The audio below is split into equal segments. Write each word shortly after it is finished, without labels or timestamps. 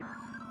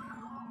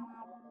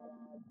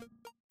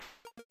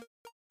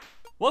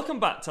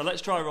Welcome back to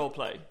Let's Try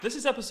Roleplay. This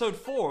is episode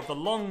 4 of The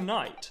Long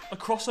Night, a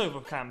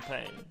crossover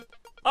campaign.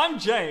 I'm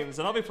James,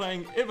 and I'll be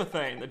playing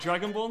Ivathane, the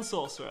Dragonborn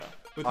Sorcerer,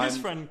 with his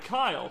friend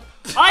Kyle.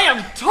 I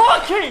am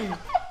talking!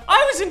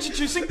 I was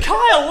introducing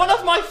Kyle, one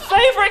of my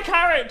favourite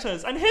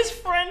characters, and his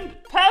friend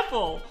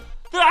Pebble,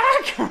 the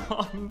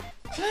Acheron.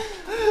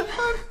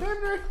 I'm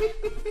Henry.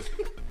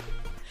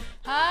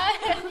 Hi,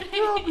 Henry.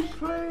 I'll be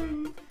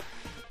playing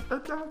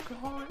an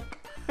alcoholic.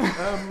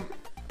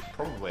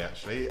 Probably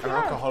actually an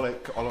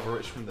alcoholic Oliver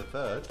Richmond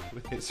III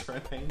with his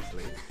friend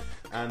Ainsley,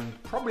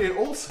 and probably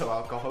also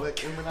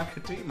alcoholic Uman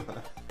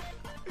Akadema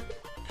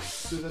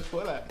to the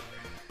toilet.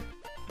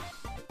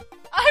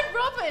 I'm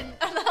Robin,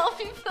 and I'll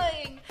be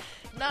playing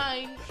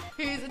Nine,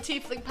 who's a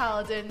tiefling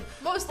paladin,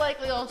 most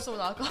likely also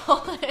an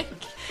alcoholic,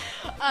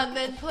 and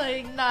then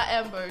playing Nat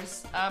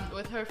Embers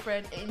with her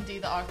friend Indy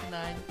the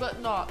Arcanine,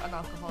 but not an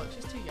alcoholic,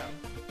 she's too young.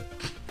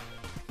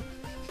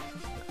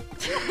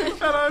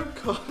 And I'm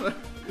Connor,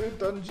 your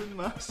dungeon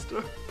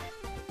master.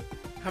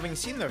 Having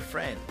seen their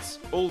friends,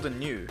 old and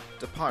new,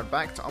 depart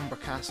back to Umber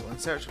Castle in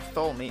search of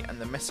Thalmy and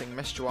the missing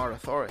Mistjuar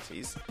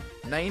authorities,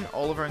 Nine,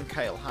 Oliver and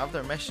Kyle have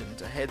their mission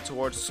to head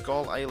towards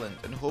Skull Island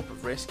in hope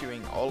of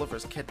rescuing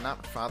Oliver's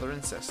kidnapped father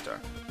and sister.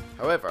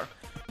 However,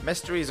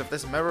 mysteries of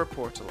this mirror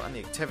portal and the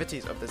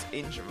activities of this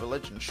ancient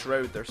religion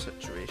shroud their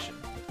situation.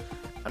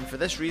 And for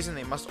this reason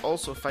they must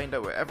also find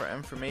out whatever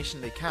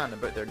information they can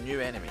about their new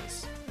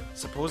enemies.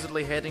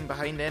 Supposedly heading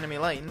behind enemy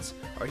lines,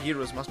 our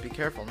heroes must be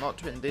careful not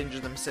to endanger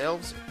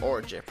themselves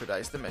or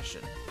jeopardise the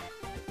mission.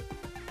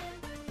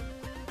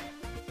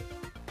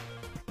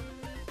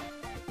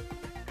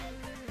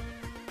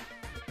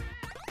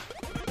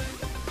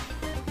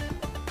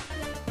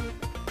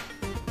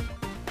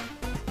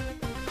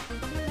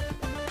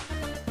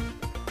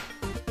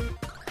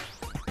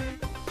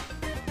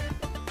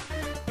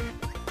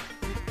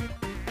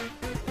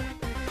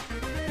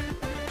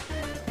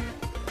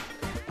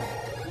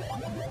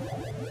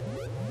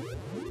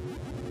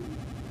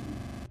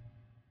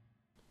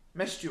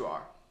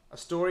 Mistjuar, A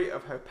Story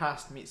of How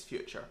Past Meets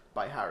Future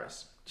by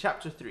Harris.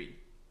 Chapter 3.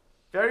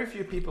 Very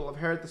few people have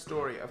heard the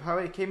story of how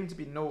I came to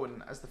be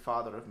known as the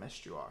father of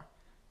Mistjuar.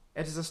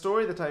 It is a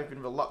story that I have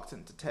been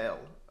reluctant to tell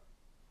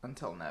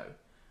until now.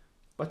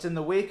 But in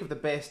the wake of the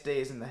best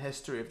days in the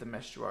history of the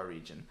Mistjuar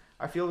region,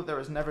 I feel that there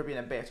has never been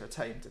a better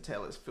time to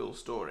tell its full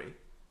story.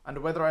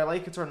 And whether I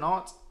like it or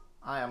not,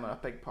 I am a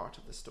big part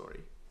of the story.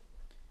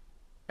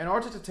 In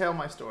order to tell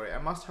my story, I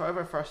must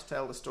however first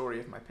tell the story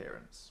of my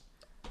parents.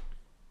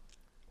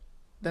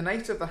 The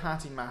night of the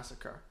Hattie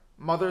massacre,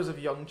 mothers of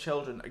young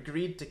children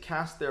agreed to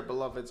cast their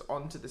beloveds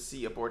onto the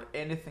sea aboard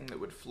anything that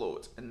would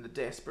float in the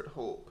desperate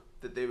hope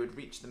that they would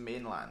reach the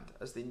mainland,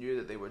 as they knew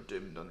that they were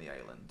doomed on the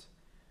island.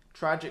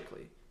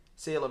 Tragically,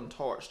 Salem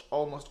torched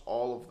almost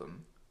all of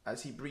them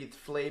as he breathed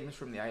flames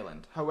from the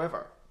island.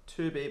 However,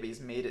 2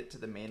 babies made it to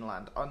the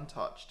mainland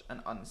untouched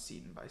and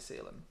unseen by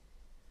Salem.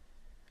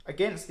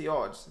 Against the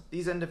odds,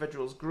 these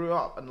individuals grew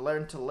up and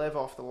learned to live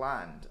off the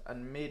land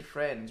and made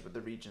friends with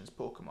the region's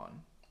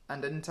Pokemon,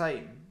 and in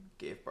time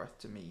gave birth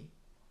to me.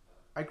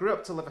 I grew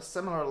up to live a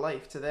similar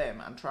life to them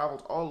and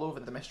travelled all over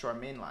the Mistjuar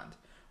mainland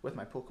with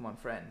my Pokemon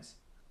friends.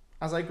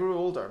 As I grew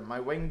older, my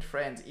winged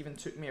friends even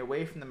took me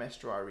away from the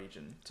Mistjuar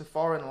region to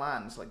foreign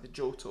lands like the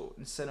Johto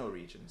and Sinnoh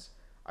regions.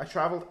 I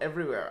travelled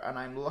everywhere, and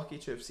I am lucky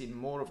to have seen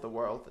more of the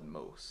world than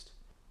most.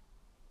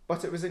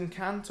 But it was in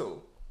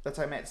Kanto that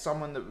I met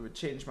someone that would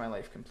change my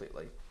life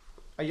completely.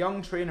 A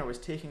young trainer was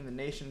taking the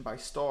nation by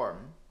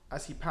storm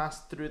as he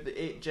passed through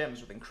the 8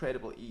 gyms with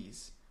incredible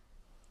ease.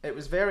 It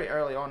was very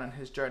early on in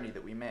his journey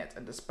that we met,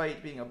 and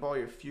despite being a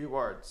boy of few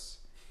words,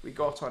 we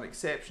got on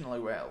exceptionally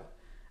well,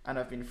 and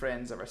have been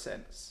friends ever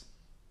since.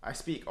 I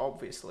speak,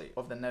 obviously,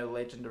 of the now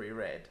legendary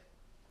Red.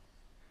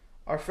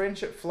 Our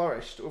friendship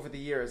flourished over the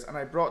years, and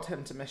I brought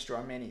him to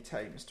Mistjuar many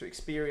times to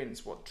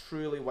experience what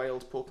truly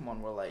wild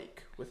Pokemon were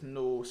like, with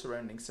no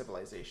surrounding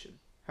civilization.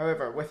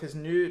 However, with his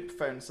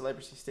newfound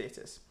celebrity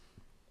status,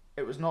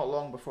 it was not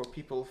long before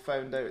people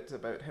found out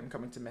about him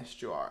coming to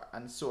Mistjuar,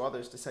 and so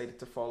others decided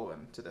to follow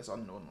him to this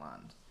unknown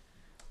land.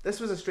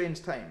 This was a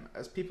strange time,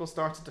 as people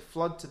started to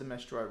flood to the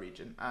Mistjuar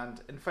region,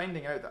 and in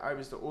finding out that I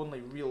was the only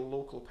real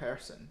local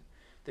person,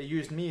 they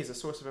used me as a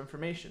source of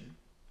information.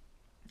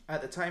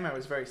 At the time I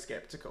was very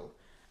sceptical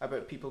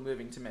about people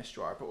moving to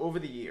Mistjuar, but over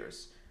the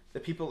years,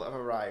 the people that have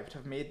arrived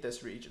have made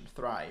this region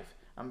thrive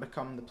and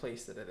become the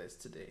place that it is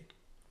today.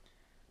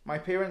 My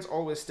parents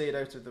always stayed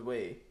out of the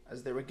way,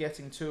 as they were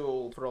getting too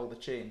old for all the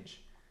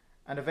change,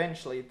 and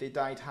eventually they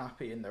died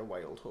happy in their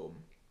wild home.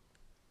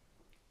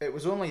 It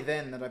was only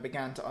then that I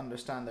began to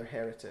understand their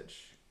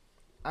heritage.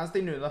 As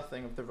they knew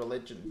nothing of the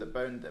religion that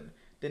bound them,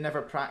 they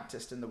never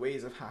practiced in the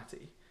ways of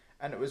Hattie,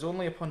 and it was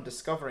only upon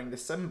discovering the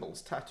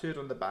symbols tattooed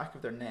on the back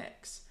of their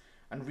necks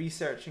and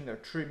researching their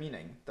true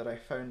meaning that I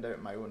found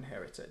out my own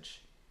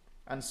heritage.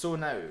 And so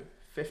now,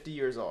 50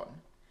 years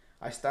on,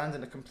 I stand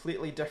in a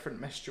completely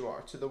different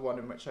Mistjuar to the one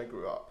in which I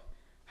grew up.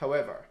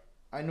 However,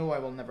 I know I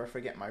will never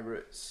forget my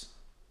roots,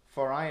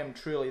 for I am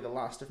truly the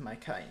last of my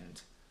kind,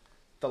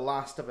 the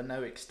last of a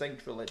now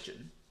extinct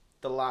religion,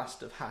 the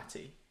last of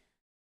Hattie.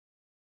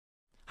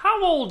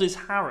 How old is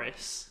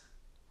Harris?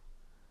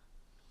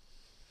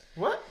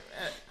 What?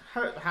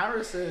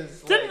 Harris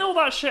is. Didn't like, all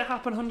that shit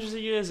happen hundreds of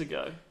years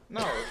ago?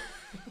 No,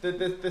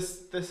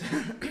 this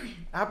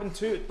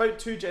happened about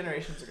 2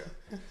 generations ago.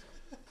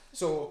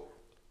 So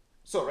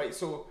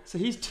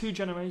he's 2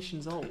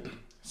 generations old.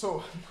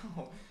 So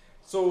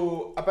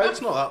about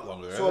That's not that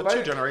long ago. so about-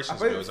 2 generations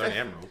about ago was only fif-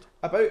 Emerald.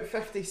 about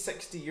 50,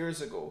 60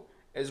 years ago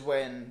is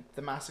when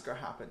the massacre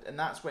happened, and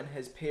that's when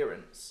his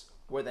parents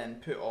were then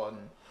put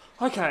on.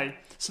 Okay,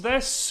 so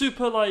they're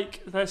super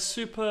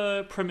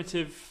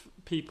primitive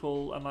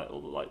people and like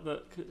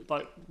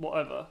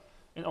whatever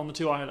on the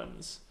 2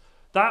 islands.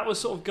 That was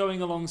sort of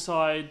going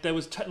alongside. There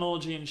was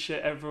technology and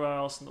shit everywhere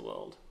else in the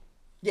world.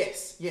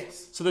 Yes.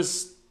 So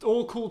there's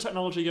all cool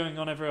technology going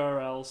on everywhere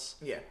else.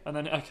 Yeah. And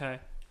then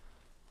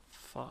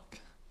fuck.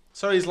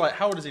 So he's like,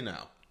 how old is he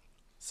now?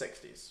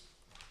 60s.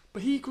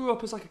 But he grew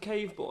up as like a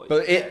cave boy.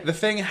 But the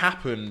thing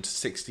happened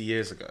 60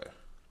 years ago.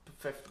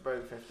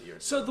 About 50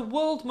 years. So the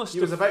world must He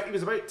have.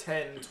 was about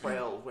 10,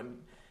 12 when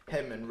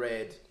him and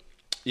Red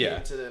Yeah.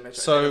 came to the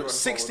mission. So Everyone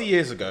 60 followed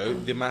years ago,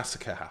 the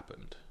massacre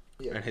happened.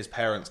 Yeah. And his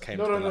parents came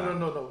No, to no, the no, no, land.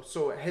 no, no.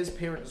 So his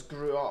parents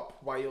grew up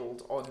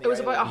wild on the It was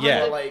about island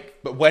 100 for, like,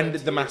 But when 20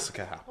 did the years.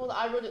 massacre happen? Hold on,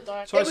 I wrote it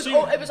down. So I it was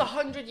assume- it was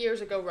 100 years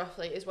ago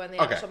roughly is when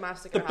the Okay. actual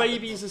massacre The happened.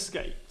 babies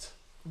escaped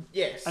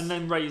Yes. and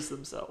then raised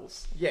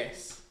themselves.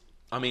 Yes.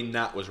 I mean,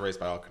 Nat was raised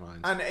by Arcanines.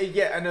 And they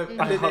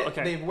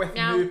with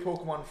Now- new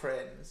Pokemon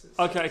friends. It's-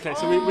 Okay, so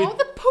Oh, we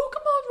the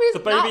Pokemon raised the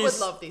Matt would babies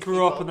love these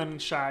grew up people. and then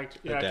shagged.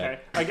 Yeah, They're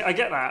okay, I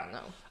get that. No.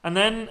 And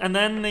then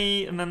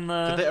the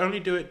Did they only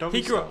do it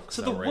doggy he grew style? up. 'Cause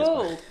So they the were raised by-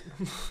 world,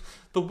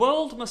 the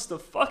world must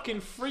have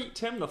fucking freaked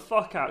him the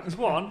fuck out. Because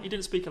one, he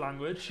didn't speak a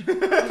language, so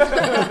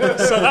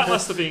that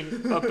must have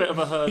been a bit of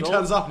a He hurdle.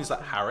 turns up and he's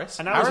like, Harris?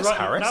 And now Harris? he's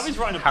writing, Harris? now he's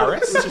writing a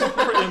Harris? book, which is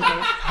pretty amazing.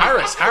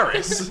 Harris?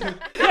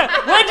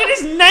 Yeah, where did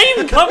his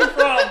name come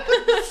from?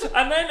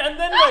 And then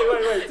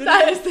wait. Did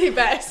That is the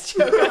best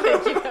joke I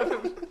think you've ever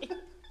made.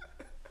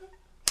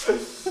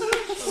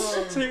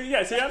 So he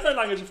has no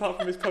language apart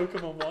from his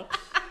Pokemon one.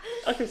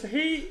 Okay, so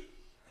he.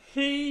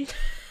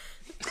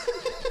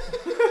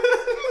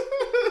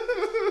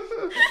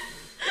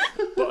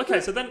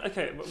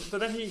 But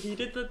then he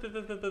did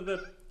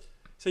the.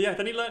 So yeah,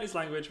 then he learnt his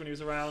language when he was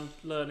around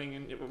learning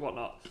and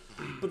whatnot.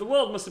 But the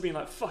world must have been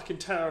like fucking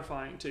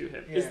terrifying to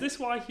him. Yeah. Is this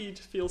why he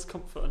feels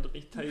comfort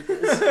underneath tables?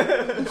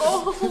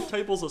 Oh.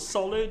 Tables are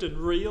solid and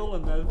real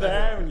and they're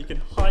there and you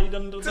can hide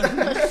under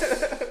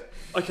them.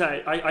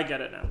 Okay, I get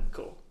it now.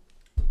 Cool.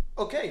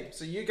 Okay,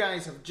 so you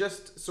guys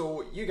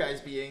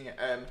being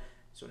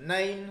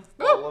Nine,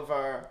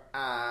 Oliver,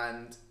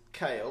 and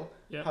Kyle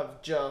Yeah.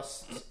 have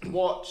just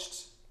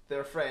watched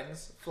their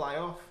friends fly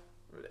off.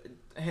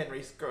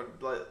 Henry's going.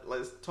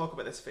 Let's talk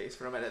about this face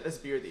for a minute. This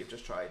beer that you've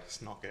just tried.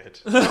 It's not good.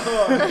 Can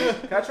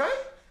I try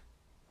it?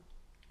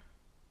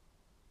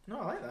 No,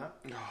 I like that.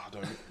 No, I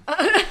don't.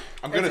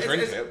 I'm going to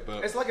drink it,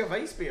 but... It's like a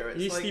Vice beer. It's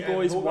Yeasty like,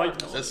 Boys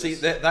Hobart. White Noise. See,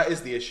 that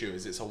is the issue,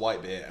 is it's a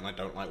white beer, and I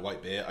don't like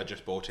white beer. I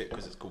just bought it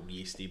because it's called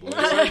Yeasty Boys. Do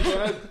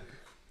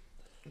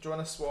you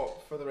want to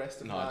swap for the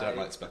rest of No, my... I don't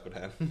like Speckled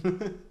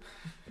Hen.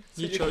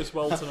 You chose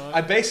well tonight.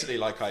 I basically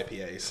like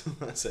IPAs.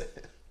 That's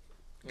it.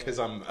 Because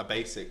I'm a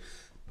basic...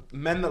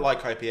 Men that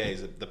like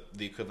IPAs are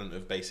the equivalent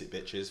of basic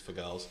bitches for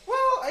girls. Well,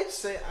 I'd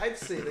say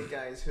the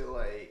guys who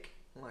like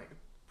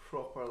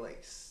proper like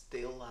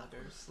stale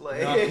lagers.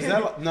 Like No, 'cause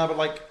they're no, but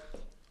like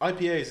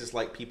IPAs is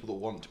like people that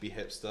want to be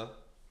hipster,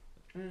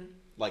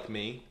 like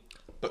me,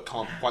 but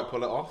can't quite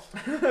pull it off.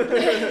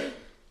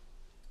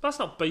 That's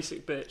not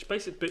basic bitch.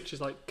 Basic bitch is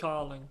like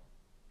Carling.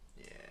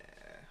 yeah,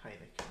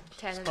 Heineken.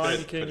 Tenants.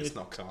 Heineken, but it's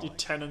your- not Carling. Your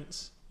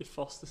tenants, your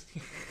Fosters.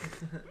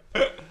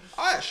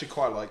 I actually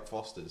quite like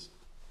Foster's.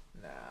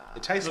 Nah.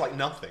 It tastes like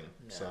nothing,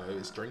 Nah. so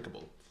it's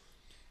drinkable.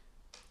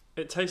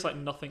 It tastes like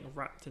nothing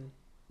wrapped in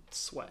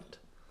sweat.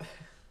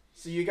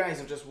 So you guys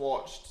have just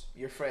watched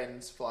your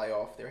friends fly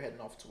off. They're heading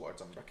off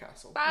towards Umbra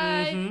Castle.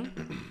 Bye.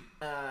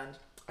 And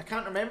I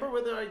can't remember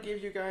whether I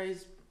gave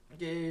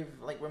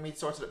like when we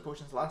sorted out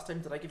potions last time.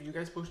 Did I give you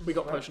guys potions? We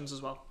got as well? potions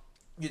as well.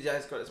 You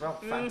guys got it as well.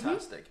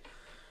 Fantastic.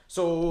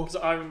 So Because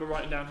I remember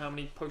writing down how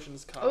many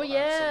potions Carl Oh had,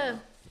 yeah.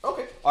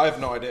 okay. I have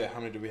no idea. How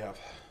many do we have?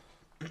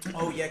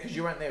 Oh yeah, because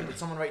you weren't there. Did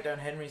someone write down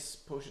Henry's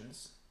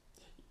potions?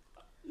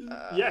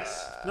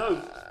 Yes.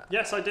 No.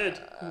 Yes, I did.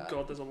 Oh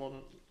god, there's a lot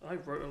of... I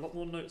wrote a lot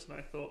more notes than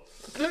I thought.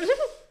 I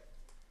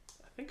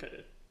think I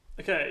did.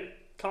 Okay,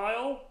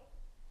 Kyle.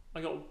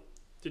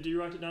 Did you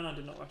write it down? I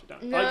did not write it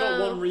down. I got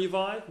No. 1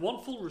 revive,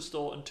 1 full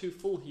restore, and 2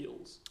 full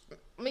heals.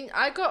 I mean,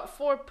 I got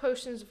 4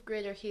 potions of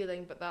greater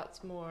healing, but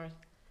that's not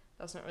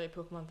really a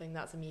Pokemon thing.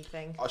 That's a me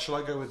thing. Shall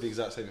I go with the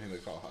exact same thing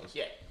that Carl has?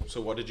 Yeah. So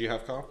what did you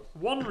have, Carl?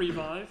 1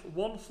 revive,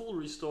 1 full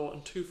restore,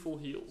 and 2 full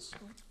heals.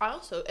 I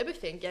also,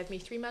 everything gave me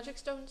 3 magic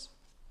stones.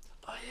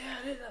 Oh yeah,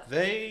 I did that.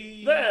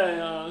 They...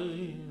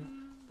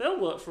 They'll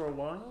work for a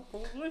while,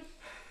 probably.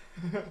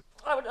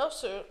 I would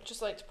also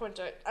just like to point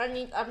out,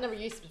 I've never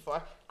used it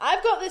before.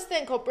 I've got this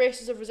thing called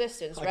Braces of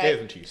Resistance, I right? gave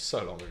them to you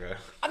so long ago.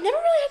 I've never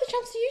really had the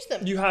chance to use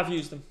them. You have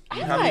used them.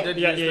 Have I? You did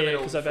Yeah, use them in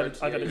because Old I've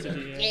Fort, edited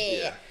you.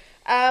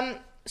 Yeah.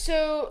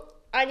 So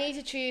I need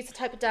to choose the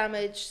type of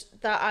damage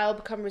that I'll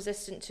become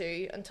resistant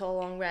to until a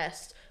long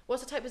rest.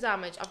 What's the type of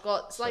damage? I've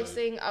got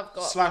slicing. I've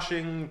got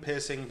slashing,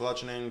 piercing,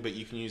 bludgeoning, but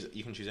you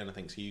can choose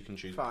anything. So you can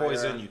choose Fire.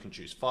 poison, you can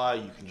choose fire,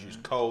 you can choose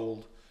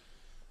cold,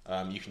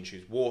 you can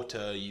choose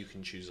water, you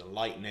can choose a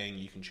lightning,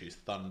 you can choose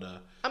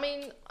thunder. I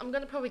mean, I'm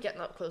gonna probably get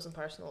up close and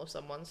personal with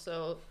someone,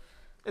 so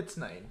It's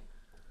 9.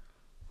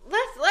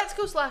 let's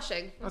go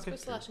slashing. Let's Okay. go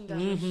slashing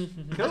damage Cool.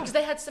 because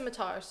they had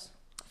scimitars.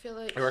 I feel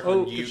like I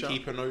recommend good you shout.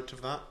 keep a note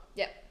of that.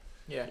 Yeah.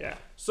 Yeah.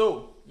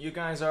 So, you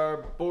guys are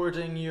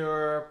boarding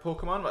your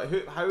Pokemon. Right,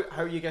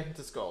 how are you getting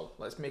to Skull?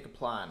 Let's make a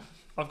plan.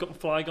 I've got my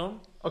Flygon.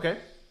 Okay.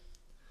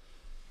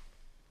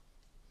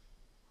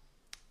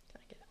 Can I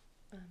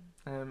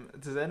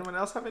get Does anyone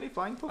else have any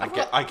flying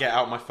Pokemon? I get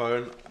out my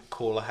phone,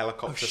 call a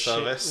helicopter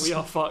service. We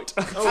are fucked.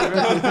 I've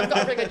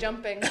got a rig of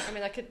jumping. I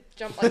mean, I could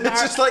jump like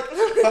It's just like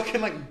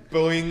fucking like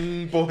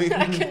boing, boing,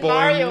 I can boing.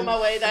 Mario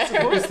my way there.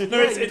 No, it's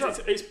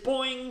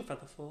boing,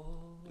 feather fall.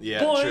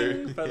 Yeah, boing,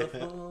 true. Feather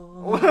Yeah.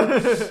 fall.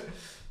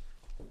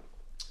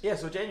 Yeah,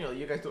 so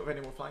genuinely, you guys don't have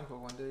any more flying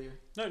Pokemon, do you?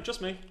 No,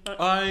 just me. No.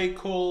 I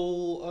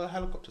call a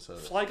helicopter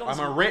service. Flygon's- I'm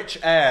a rich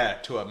heir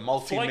to a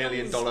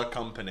multi-million Flygon's- dollar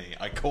company.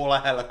 I call a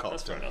That's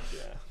helicopter. fair enough,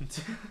 yeah.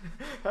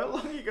 How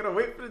long are you gonna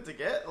wait for it to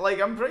get?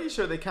 Like, I'm pretty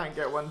sure they can't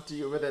get one to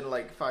you within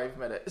like 5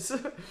 minutes.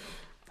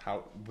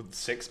 How with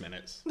 6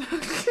 minutes?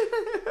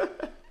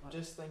 I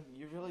just think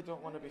you really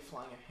don't want to be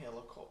flying a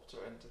helicopter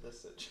into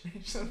this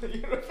situation that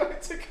you're about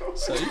to go.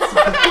 So,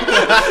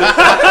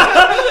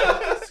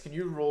 Can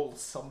you roll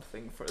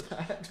something for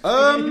that?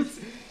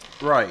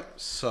 right.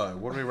 So,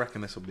 what do we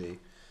reckon this will be?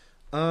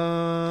 I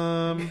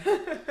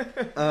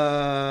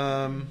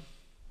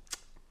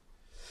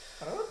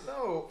don't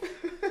know.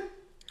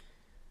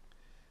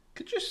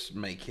 Could just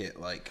make it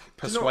like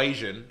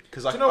persuasion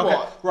because I do you know okay,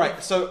 what?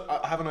 right. So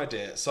I have an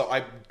idea. So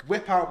I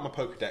whip out my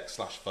Pokedex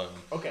 /phone.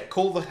 Okay.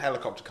 Call the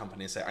helicopter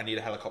company and say I need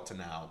a helicopter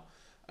now.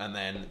 And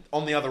then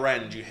on the other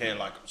end, you hear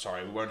like,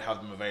 "Sorry, we won't have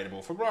them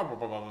available for blah blah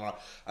blah blah blah."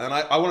 And then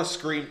I want to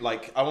scream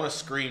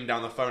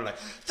down the phone like,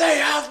 "They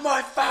have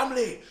my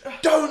family!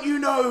 Don't you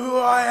know who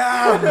I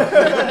am?"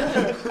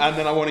 And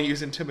then I want to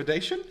use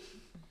intimidation.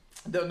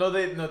 No,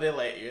 they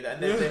let you.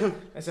 And then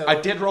they said, I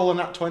did roll a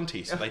nat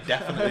 20, so they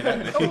definitely let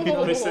me.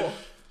 They said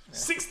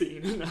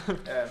 16.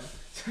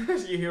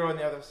 You hear on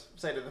the other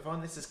side of the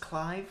phone, this is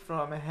Clive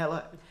from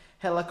a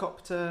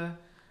helicopter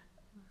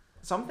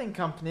something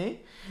company.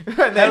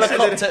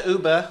 Helicopter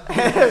Uber.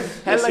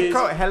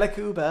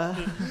 Helicuba.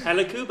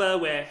 Helicuba,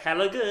 we're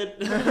hella good.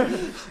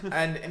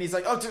 And he's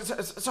like, oh,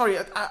 sorry,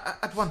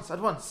 at once.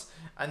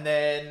 And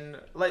then,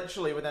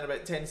 literally within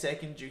about 10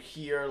 seconds, you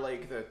hear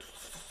like the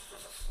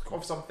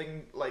of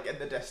something like in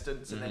the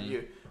distance, and then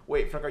you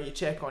wait for it, or you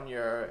check on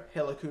your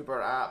Helicuba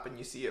app, and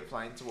you see it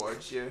flying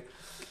towards you,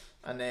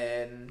 and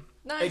then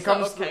Nine's it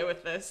comes not okay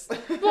with this.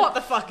 What the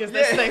fuck is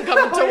this thing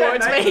coming Oh, yeah,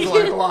 towards Nine's me?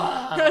 like,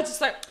 "Wah."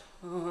 Just like,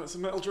 Oh, it's a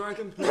metal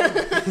dragon.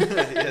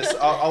 Yes,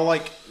 I'll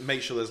like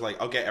make sure there's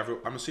like I'll get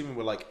I'm assuming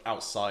we're like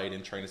outside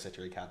in Trainer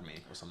City Academy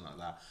or something like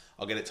that.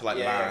 I'll get it to like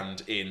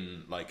land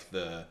in like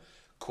the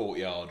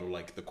courtyard or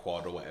like the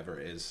quad or whatever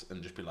it is,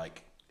 and just be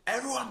like,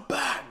 everyone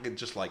back, and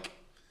just like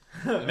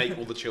make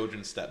all the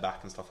children step back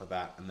and stuff like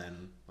that, and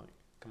then like,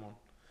 come on,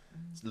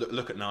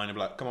 look at 9 and be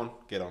like, come on,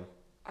 get on.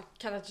 I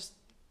kind of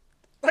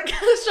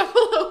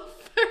shuffle over,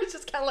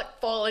 just kind of like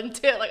fall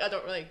into it. Like, I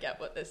don't really get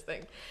what this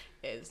thing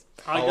is.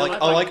 I'll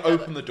like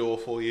open the door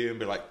for you and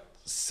be like,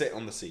 sit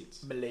on the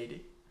seats.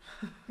 Milady.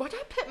 Where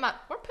put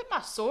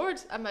my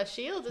sword and my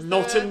shield? Is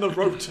Not there in the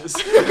rotors.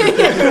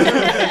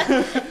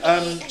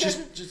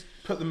 Just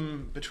put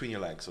them between your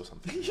legs or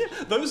something.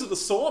 Those are the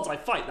swords. I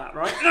fight that,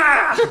 right?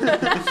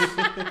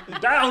 Ah!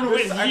 Down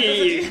with There's a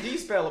ye. D&D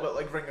spell about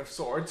like Ring of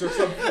Swords or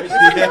something.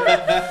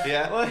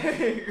 Yeah.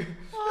 Like,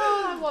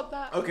 Oh, I want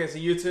that. okay, so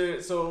you two,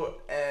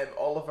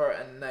 Oliver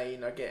and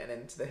 9 are getting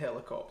into the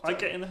helicopter. I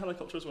get in the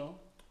helicopter as well.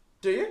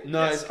 Do you?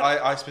 No, Yes.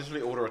 I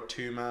specifically order a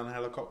 2-man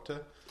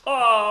helicopter.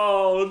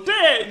 Oh,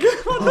 dig!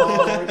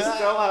 Oh, we're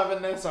still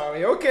having this, are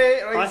we?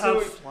 Okay, right, I so,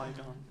 have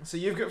Flygon. so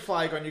you've got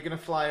Flygon, you're going to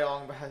fly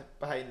along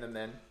behind them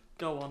then.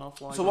 Go on, I'll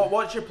fly. So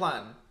what's your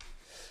plan?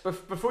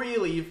 Before you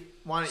leave,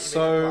 why don't you make a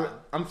So plan?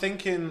 I'm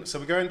thinking. So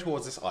we're going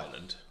towards this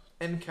island.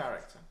 In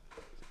character.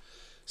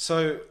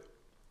 So,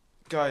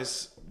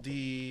 guys,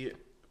 I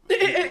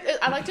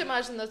like to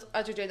imagine this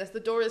as you're doing this. The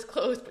door is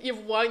closed, but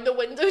you've wound the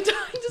window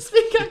down to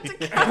speak out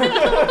to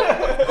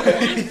Kyle.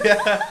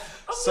 yeah.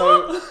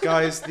 So,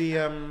 guys, the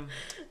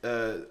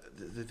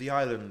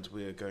island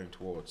we're going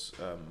towards.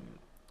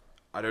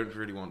 I don't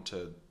really want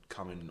to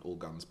come in all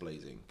guns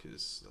blazing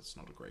because that's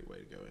not a great way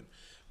to go in.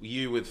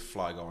 You with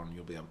Flygon,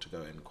 you'll be able to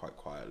go in quite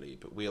quietly,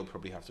 but we'll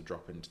probably have to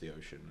drop into the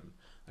ocean.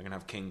 And I'm gonna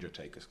have Kingdra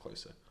take us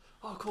closer.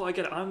 Oh, cool. I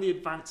get it. I'm the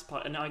advanced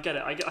part, and I get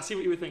it. I see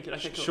what you were thinking.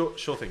 Okay, cool.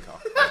 Sure thing, Carl.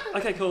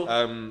 Okay, cool.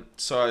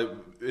 So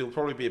it'll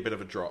probably be a bit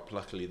of a drop.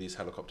 Luckily, these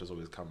helicopters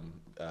always come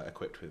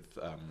equipped with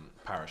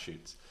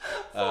parachutes.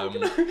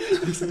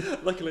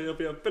 Luckily, it'll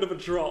be a bit of a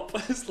drop.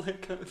 It's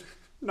like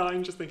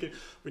 9 just thinking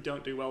we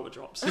don't do well with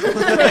drops.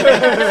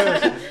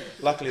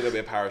 Luckily, there'll be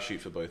a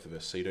parachute for both of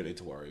us, so you don't need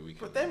to worry. We can.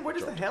 But then where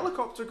does the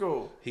helicopter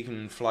go? He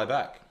can fly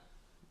back.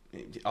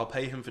 I'll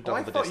pay him for double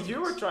I the thought distance.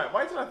 you were driving.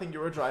 Why did I think you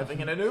were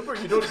driving in an Uber?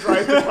 You don't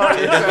drive the car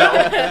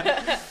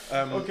yourself.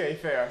 Okay,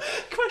 fair.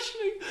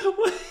 Questioning.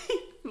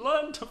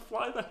 Learn to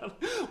fly the hell.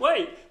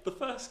 Wait, the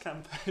first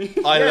campaign.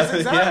 Yes,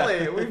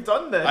 exactly. We've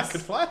done this. I can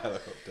fly a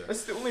helicopter.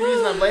 That's the only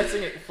reason I'm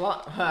letting it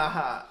fly.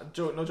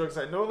 No jokes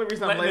aside. The only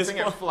reason I'm letting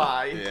it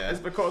fly is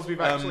because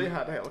we've actually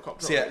had a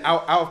helicopter. So yeah,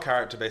 out of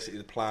character, basically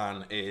the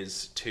plan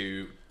is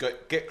to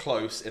get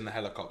close in the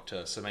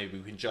helicopter, so maybe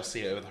we can just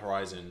see it over the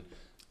horizon.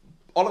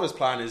 Oliver's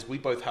plan is we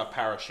both have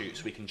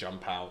parachutes, we can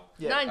jump out.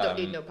 Yeah. 9 don't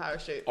need no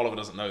parachute. Oliver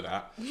doesn't know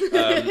that.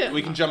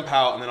 We can jump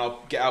out, and then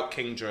I'll get out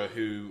Kingdra,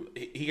 who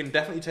he can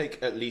definitely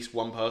take at least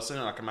one person,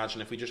 and I can imagine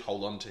if we just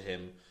hold on to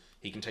him,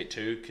 he can take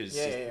 2, because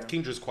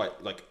Kingdra's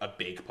quite like a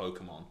big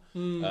Pokemon.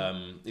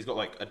 He's got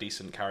like a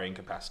decent carrying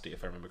capacity,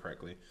 if I remember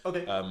correctly.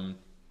 Okay. And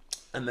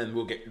then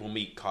we'll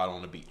meet Kyle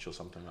on a beach or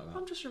something like that.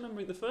 I'm just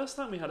remembering the first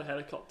time we had a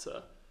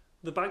helicopter,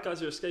 the bad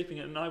guys were escaping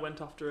it, and I went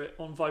after it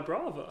on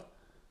Vibrava.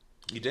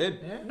 You did?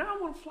 Yeah. Now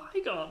I'm on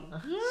Flygon.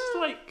 It's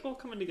like all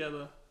coming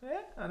together.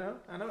 Yeah, I know.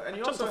 And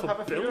you jumped also off a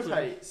have a fear of building.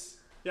 heights.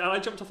 Yeah, and I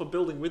jumped off a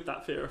building with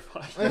that fear of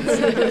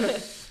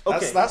heights.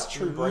 Okay. That's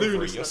true bravery.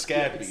 Lunacy. You're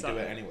scared, Yeah, but you do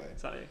it anyway.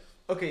 Exactly.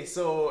 Okay,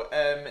 so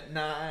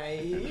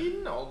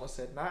 9, almost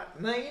said that.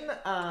 9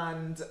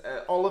 and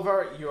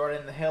Oliver, you are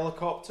in the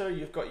helicopter.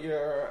 You've got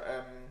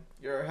your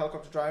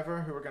helicopter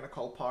driver, who we're going to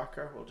call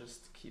Parker. We'll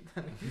just keep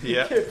that.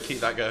 Yeah,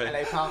 keep that going.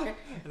 Hello, Parker.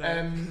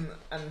 And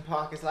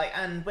Parker's like,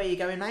 and where you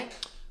going, mate?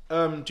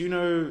 Do you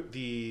know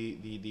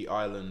the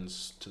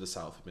islands to the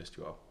south of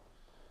Mistwell?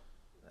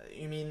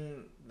 You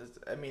mean?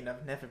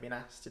 I've never been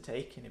asked to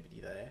take anybody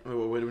there.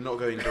 Well, we're not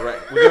going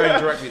direct. We're going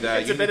directly there.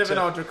 It's a bit of an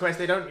odd request.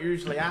 They don't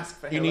usually ask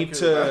for. You need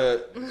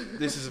to.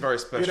 This is a very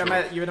special.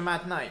 You had a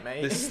mad night,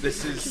 mate.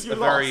 This is You a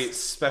very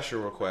lost. special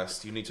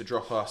request. You need to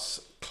drop us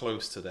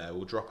close to there.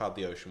 We'll drop out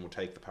the ocean. We'll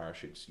take the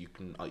parachutes. You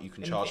can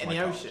charge in my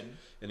the card. ocean.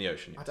 In the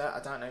ocean. I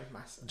don't know if my.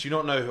 Do you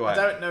not know who I I am?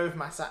 don't know if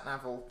my sat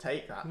nav will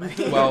take that, mate.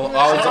 Well,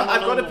 I've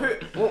got to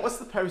put. What's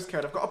the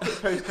postcode? I've got to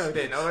put postcode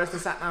in, otherwise the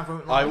sat nav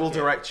won't. I like will it.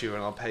 direct you,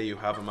 and I'll pay you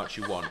however much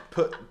you want.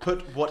 Put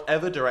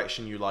whatever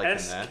direction you like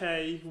in there.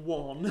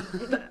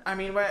 SK1. I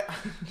mean, where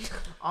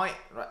I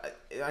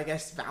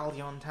guess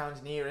Valion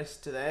Town's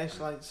nearest to there.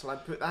 Shall I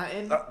put that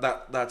in?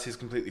 That is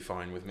completely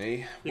fine with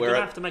me. You're going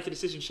to have to make a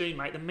decision soon,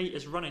 mate. The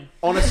meter's running.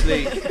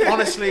 Honestly,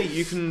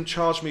 you can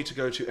charge me to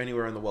go to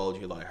anywhere in the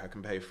world you like. I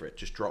can pay for it.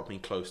 Just drop me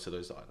close to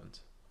those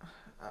islands.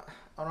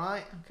 All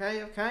right.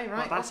 Okay. Right.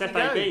 Well, that's off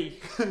we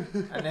FAB. go.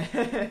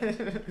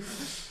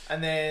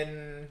 And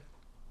then,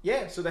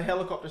 yeah. So the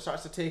helicopter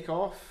starts to take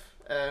off.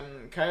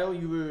 Kyle,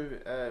 you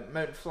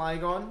mount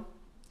Flygon.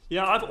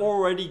 Yeah, I've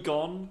already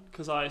gone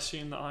because I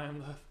assume that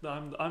I'm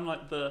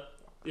like the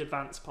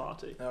advanced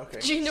party.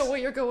 Okay. Do you know where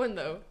you're going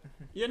though?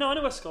 Yeah, no, I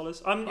know where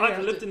Scholars. I've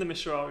lived in the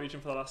Mishra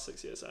region for the last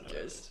 6 years, so I know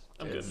it.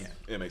 I'm good. Yeah,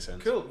 it makes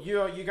sense. Cool.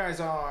 You guys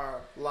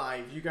are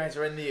live. You guys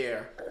are in the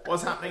air.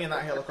 What's happening in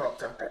that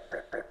helicopter?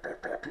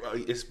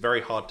 It's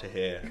very hard to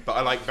hear, but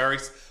I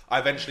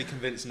eventually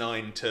convinced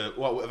 9 to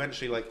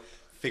eventually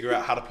figure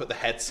out how to put the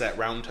headset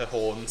round her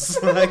horns.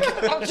 I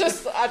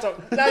don't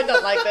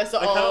like this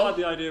at I kind of all. like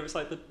the idea of it's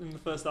like in the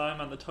first Iron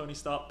Man, the Tony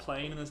Stark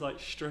plane, and there's like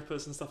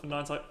strippers and stuff, and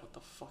Nine's like, what the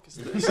fuck is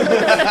this?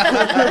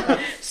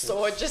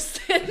 Sword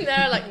just sitting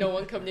there, like no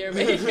one come near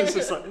me. It's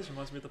just like, this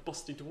reminds me of the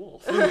Busty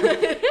Dwarf.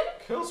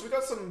 Cool. So we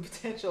got some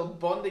potential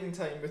bonding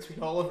time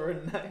between Oliver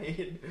and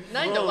 9.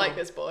 9 don't like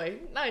this boy.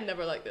 9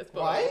 never liked this boy.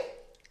 Why?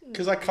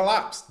 Because I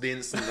collapsed the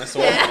instant I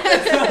saw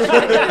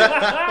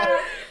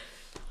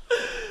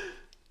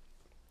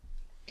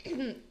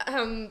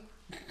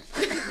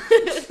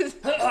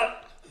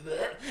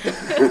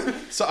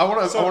So I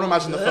want to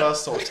imagine the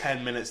first sort of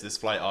 10 minutes of this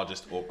flight are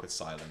just awkward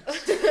silence.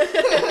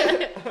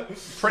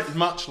 Pretty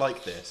much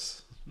like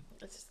this.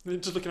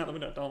 Just looking out the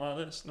window, down like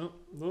this. No.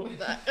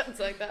 That's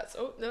like that's.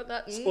 Oh no,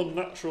 It's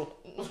unnatural.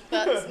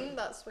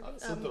 that's fucking.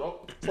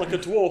 It's like a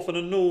dwarf and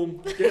a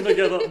gnome getting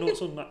together. No,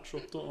 it's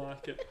unnatural. Don't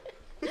like it.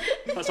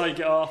 That's how you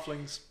get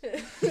halflings.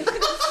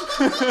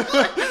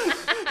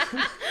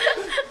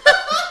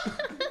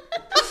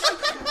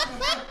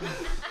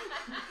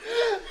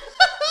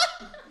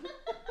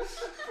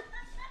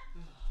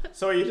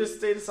 So you just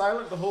stayed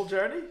silent the whole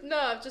journey? No,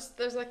 I've just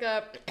there's like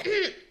a.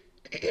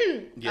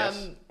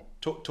 Yes.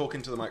 Talk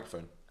into the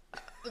microphone.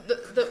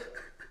 The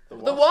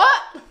what?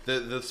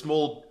 The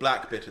small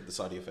black bit at the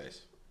side of your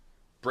face.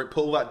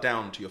 Pull that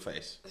down to your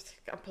face.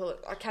 I pull it.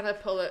 I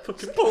cannot pull it.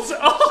 Fucking pulls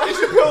it off.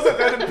 She pulls it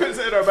down and puts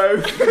it in her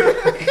mouth.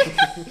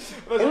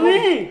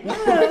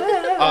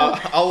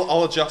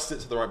 I'll adjust it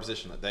to the right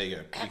position. There you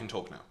go. You can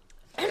talk now.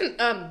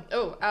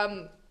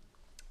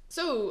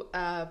 So,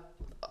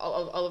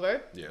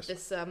 Oliver. Yes.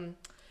 This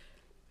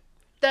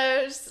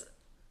there's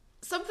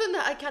something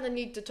that I kind of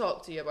need to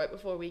talk to you about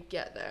before we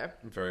get there.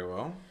 Very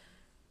well.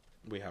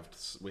 We have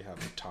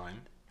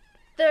time.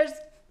 There's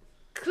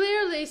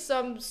clearly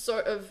some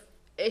sort of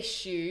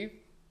issue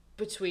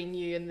between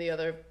you and the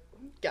other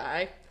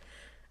guy.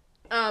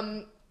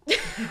 I'm sorry,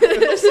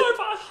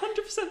 but I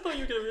 100% thought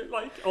you were going to be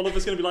like,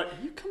 Oliver's going to be like,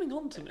 are you coming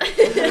on to me?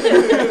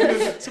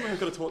 Something I've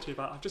got to talk to you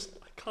about. I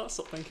can't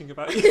stop thinking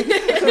about you.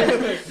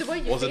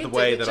 Was it the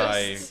way that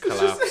I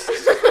collapsed?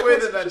 The way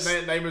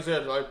that name was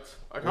there, like,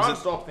 I can't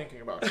stop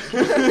thinking about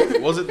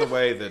it. Was it the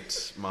way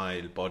that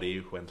my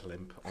body went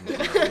limp on the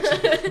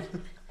ground?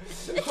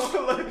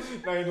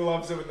 Nine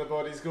loves it when the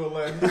bodies go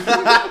limp.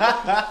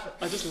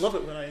 I just love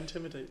it when I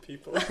intimidate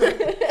people. And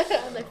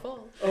they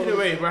fall.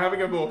 Anyway, we're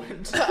having a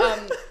moment.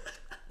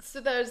 So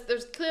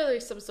there's clearly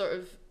some sort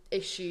of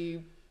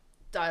issue,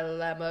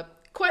 dilemma.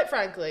 Quite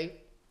frankly,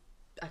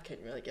 I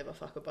couldn't really give a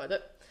fuck about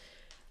it.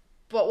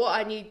 But what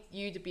I need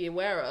you to be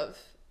aware of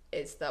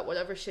is that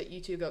whatever shit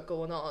you two got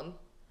going on,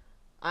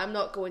 I'm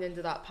not going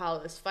into that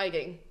palace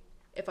fighting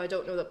if I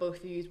don't know that both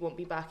of you won't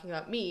be backing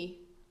up me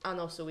and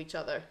also each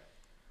other.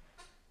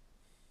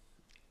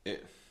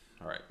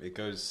 Alright, it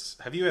goes...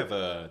 Have you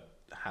ever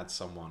had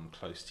someone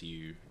close to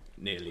you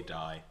nearly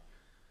die?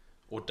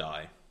 Or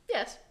die?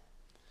 Yes.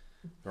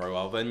 Very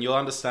well, then you'll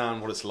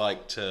understand what it's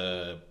like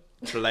to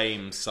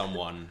blame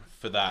someone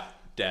for that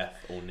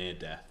death or near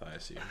death, I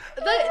assume.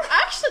 They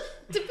actually,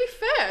 to be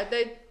fair,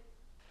 they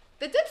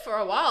did for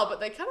a while, but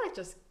they kind of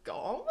just got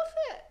on with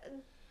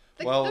it.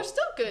 They're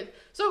still good.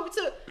 So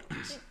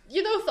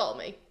you know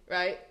Thalmy,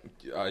 right?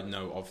 I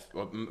know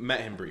of.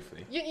 Met him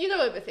briefly. You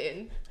know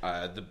everything.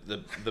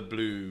 The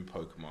blue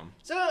Pokemon.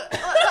 So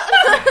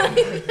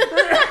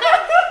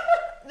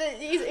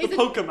he's the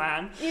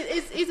Pokemon.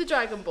 He's a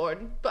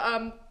Dragonborn, but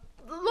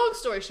long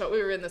story short,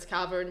 we were in this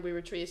cavern. We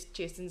were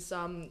chasing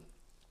some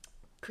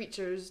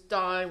creatures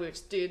down. We were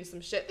just doing some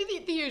shit,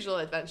 the usual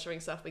adventuring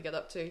stuff we get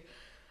up to.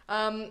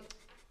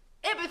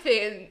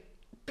 Everything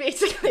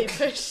basically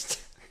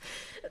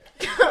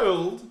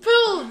pulled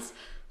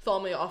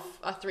Thalmy off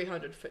a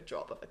 300-foot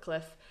drop of a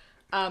cliff.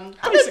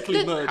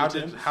 Basically murdered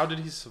him. How did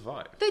he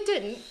survive? They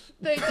didn't.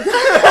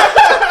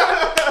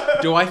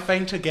 Do I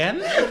faint again?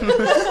 For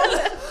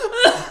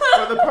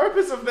the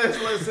purpose of this,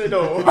 let's say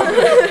no.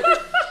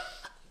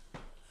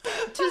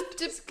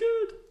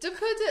 To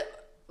put it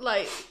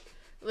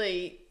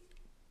lightly,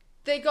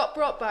 they got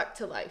brought back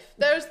to life.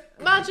 There's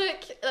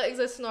magic that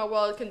exists in our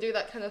world, can do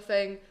that kind of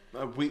thing.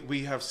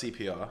 We have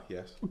CPR,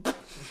 yes.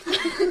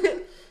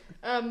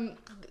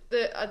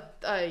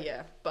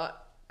 Yeah,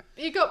 but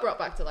you got brought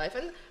back to life,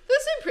 and they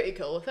seemed pretty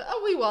cool with it.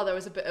 A wee while there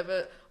was a bit of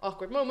an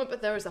awkward moment,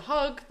 but there was a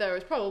hug, there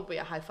was probably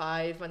a high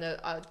five and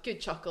a good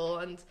chuckle,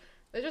 and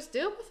they just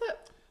deal with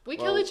it. We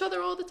kill each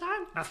other all the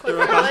time.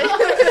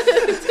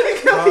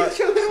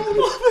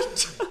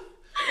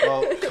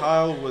 Well,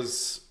 Kyle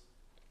was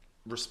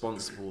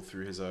responsible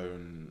through his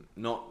own,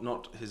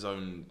 not his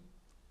own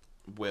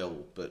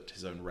will, but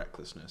his own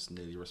recklessness,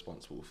 nearly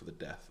responsible for the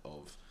death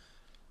of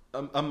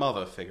a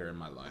mother figure in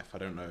my life. I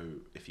don't know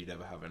if you'd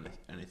ever have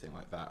anything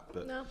like that,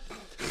 but no.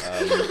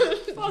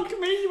 Fuck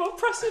me, you are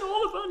pressing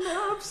all of our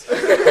nerves.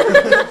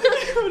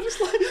 You're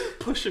just like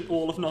pushing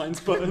all of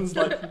Nine's buttons,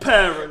 like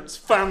parents,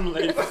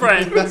 family,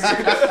 friends,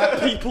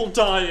 people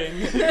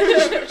dying.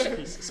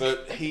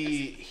 So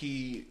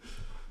he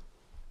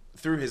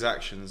through his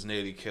actions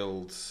nearly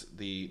killed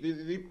the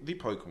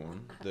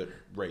Pokemon that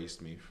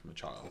raised me from a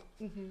child.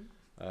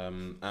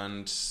 Mm-hmm.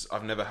 And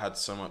I've never had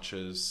so much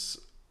as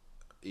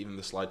even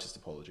the slightest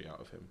apology out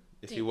of him.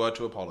 If he were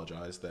to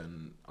apologise,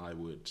 then I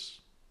would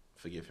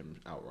forgive him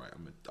outright.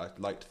 I'd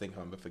like to think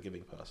I'm a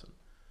forgiving person.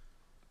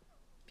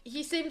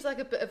 He seems like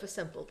a bit of a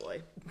simple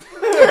boy.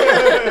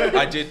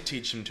 I did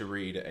teach him to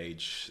read at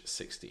age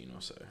 16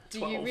 or so.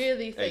 Do you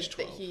really think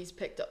that he's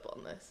picked up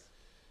on this?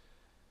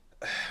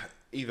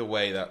 Either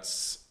way,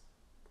 that's...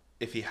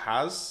 If he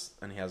has,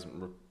 and he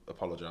hasn't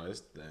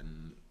apologised,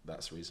 then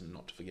that's a reason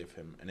not to forgive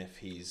him. And if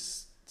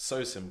he's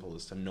so simple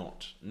as to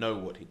not know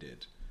what he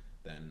did,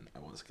 then I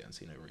once again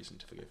see no reason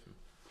to forgive him.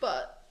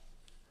 But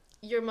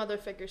your mother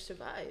figure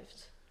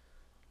survived.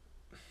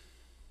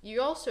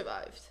 You all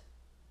survived.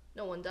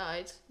 No one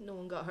died. No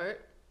one got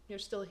hurt. You're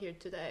still here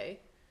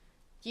today.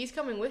 He's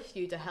coming with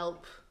you to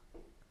help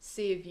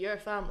save your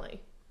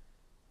family,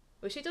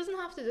 which he doesn't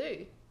have to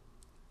do.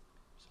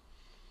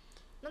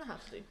 Doesn't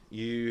have to do.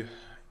 You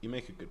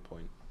make a good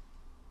point.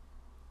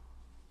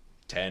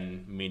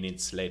 10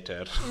 minutes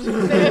later.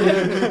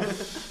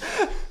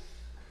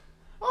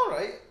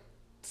 Alright.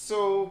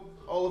 So,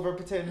 Oliver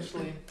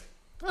potentially...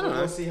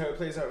 We'll see how it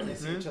plays out when they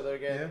see each other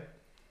again. Yeah.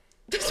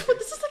 This is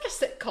like a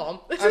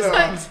sitcom. This is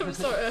like some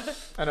sort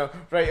of... I know.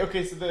 Right,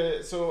 okay,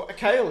 so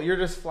Kyle, you're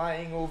just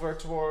flying over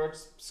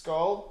towards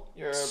Skull.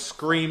 You're...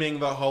 Screaming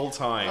the whole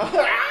time.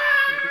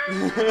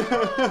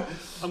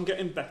 I'm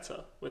getting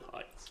better with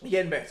heights. You're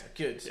getting better,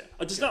 good. Yeah,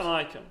 I just don't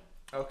like him.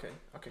 Okay.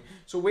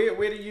 So where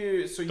do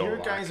you? So Don't you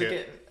like guys it. are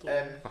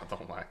getting I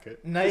don't like it.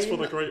 It's for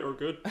the 9, greater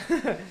good.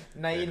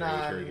 9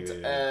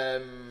 Yeah,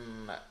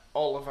 and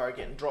Oliver are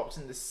getting dropped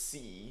in the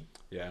sea.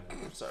 Yeah.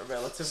 Sort of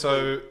relatively.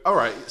 So, all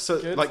right. So,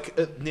 Good. like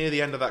near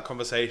the end of that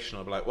conversation,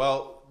 I'll be like,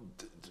 "Well,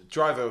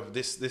 driver,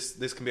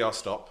 this can be our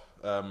stop.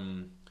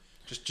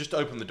 Just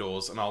open the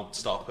doors, and I'll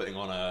start putting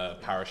on a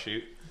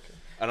parachute,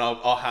 and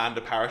I'll hand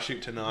a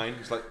parachute to 9.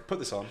 It's like, put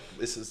this on.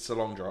 It's a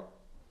long drop.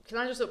 Can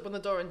I just open the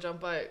door and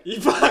jump out?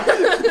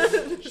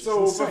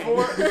 So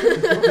before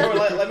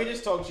let me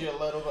just talk to you a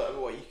little bit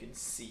about what you can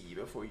see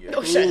before you.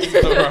 Oh shit!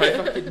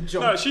 Fucking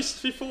jump. No, she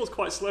falls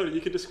quite slowly.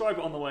 You could describe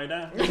it on the way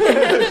down.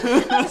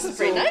 This is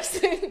pretty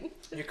nice.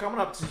 You're coming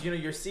up to,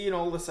 you're seeing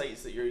all the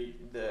sites that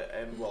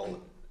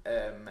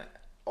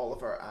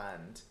Oliver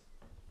and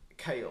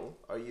Kyle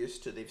are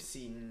used to. They've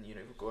seen,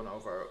 going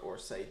over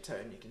Orside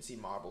Town. You can see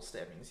Marble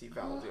Step, you can see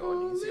Valdion,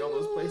 you can see all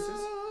those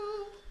places.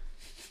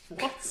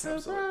 What's a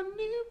brand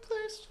new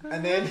place?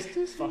 And then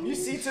you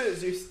see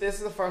this is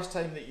the first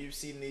time that you've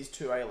seen these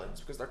 2 islands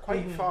because they're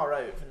quite far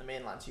out from the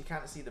mainland, so you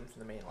can't see them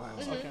from the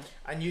mainland. Okay.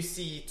 And you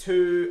see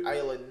 2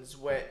 islands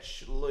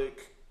which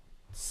look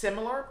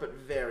similar but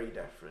very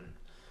different.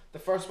 The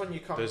first one you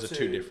come to... Those are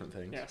 2 different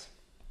things. Yes.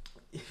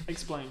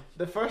 Explain.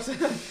 The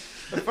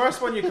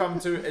first one you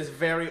come to is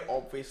very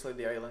obviously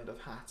the island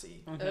of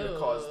Hattie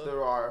because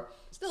there are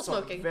Still some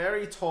smoking.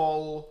 very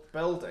tall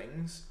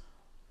buildings,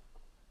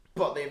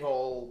 but they've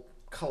all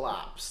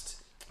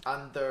collapsed,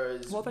 and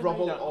there's What are they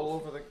rubble made out all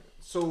of? over the.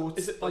 So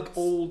Is it like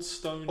old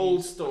stone?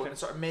 old stone, Okay.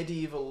 sort of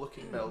medieval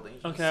looking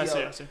buildings? You Okay, I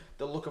can see.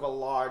 the look of a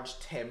large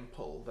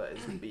temple that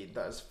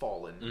has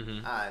fallen,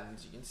 Mhm. and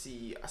you can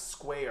see a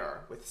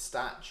square with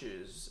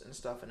statues and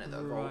stuff in it that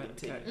have all been Right,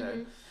 taken okay.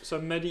 down. So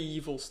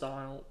medieval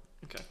style.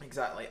 Okay.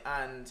 Exactly,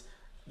 and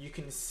you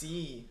can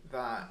see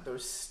that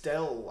there's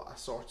still a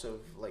sort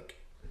of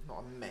not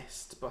a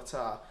mist, but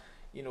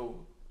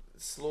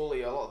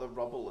slowly a lot of the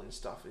rubble and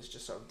stuff is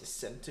just sort of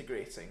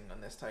disintegrating.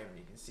 And this time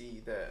you can see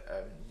that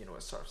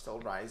it's sort of still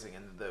rising,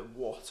 and the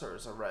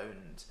waters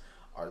around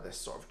are this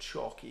sort of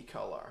chalky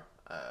colour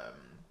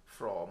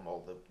from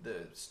all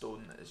the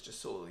stone that is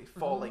just slowly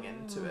falling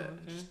into it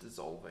and just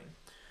dissolving.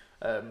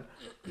 And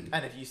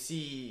if you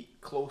see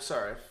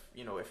closer,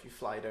 if you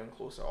fly down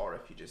closer, or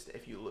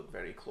if you look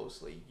very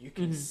closely, you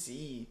can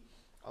see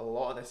a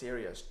lot of this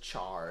area is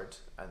charred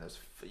and there's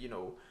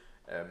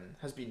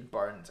has been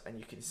burnt, and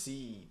you can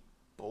see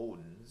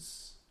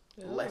bones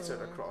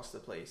littered across the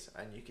place,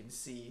 and you can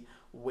see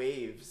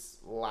waves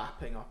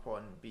lapping up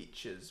on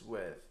beaches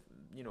with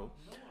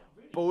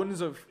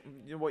bones of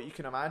what you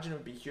can imagine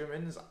would be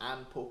humans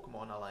and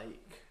Pokemon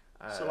alike.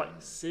 So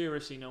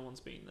seriously, no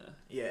one's been there.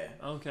 Yeah.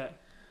 Okay.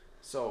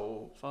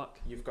 So Fuck.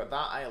 you've got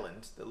that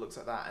island that looks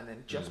like that, and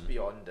then just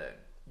beyond it,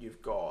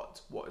 you've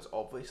got what is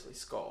obviously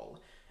Skull.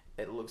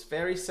 It looks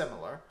very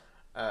similar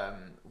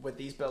with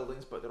these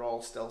buildings, but they're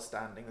all still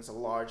standing. There's a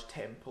large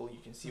temple. You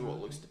can see what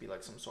looks to be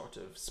like some sort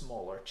of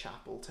smaller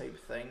chapel type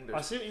thing.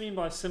 I see what you mean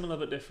by similar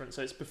but different.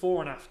 So it's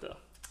before and after.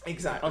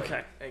 Exactly.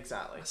 Okay.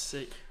 Exactly. I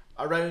see.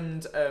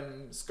 Around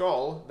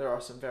Skull, there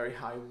are some very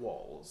high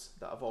walls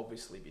that have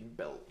obviously been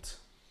built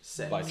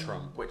since. By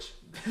Trump. Which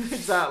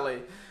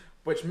exactly.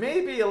 Which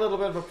may be a little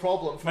bit of a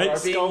problem for Make our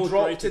Skull being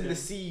dropped great in the again.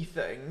 sea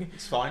thing.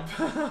 It's fine.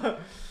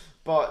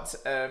 But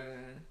so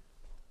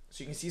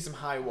you can see some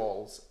high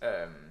walls,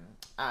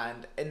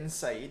 and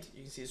inside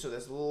you can see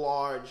this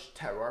large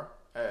tower,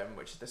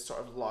 which is this sort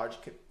of large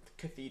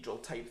cathedral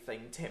type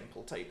thing,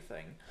 temple type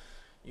thing.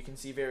 You can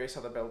see various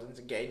other buildings.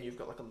 Again, you've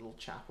got like a little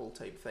chapel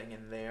type thing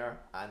in there,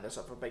 and there's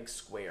sort of a big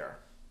square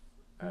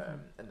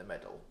in the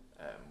middle,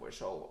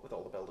 with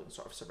all the buildings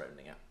sort of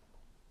surrounding it.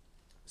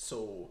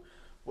 So,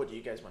 what do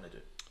you guys want to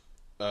do?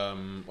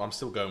 I'm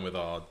still going with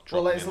our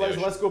drop. Well,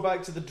 let's go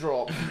back to the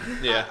drop.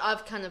 Yeah.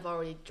 I've kind of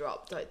already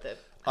dropped out the.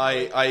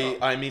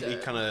 I immediately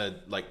kind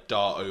of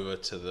dart over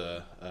to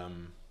the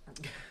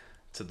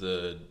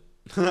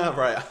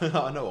right.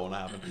 I know what will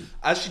happen.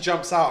 As she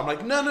jumps out, I'm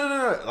like,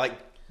 no,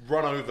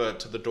 run over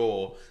to the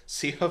door,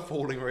 see her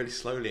falling really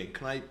slowly, and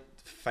can I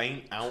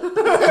faint out? You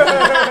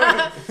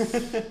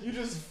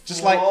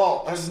just like,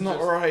 flop that's and not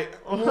just- right.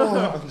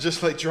 And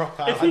just drop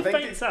out. If he think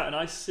faints out and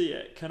I see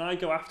it, can I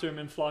go after him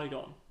in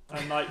Flygon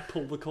and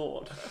pull the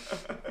cord?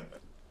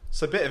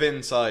 So a bit of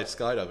inside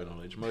skydiving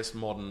knowledge. Most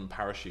modern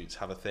parachutes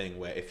have a thing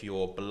where if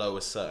you're below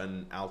a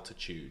certain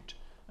altitude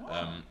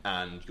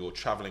and you're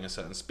travelling a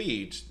certain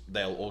speed,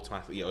 they'll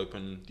automatically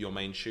open your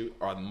main chute,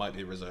 or it might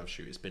be a reserve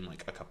chute. It's been a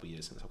couple of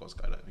years since I've got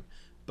skydiving.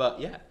 But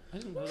yeah. I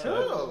didn't know that.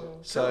 Cool.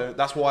 So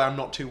that's why I'm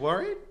not too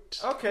worried.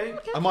 Okay.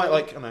 I might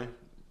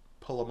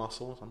pull a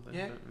muscle or something.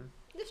 Yeah.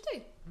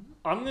 Nifty.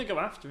 I'm gonna go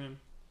after him.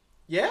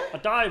 Yeah? I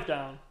dive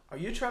down. Are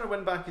you trying to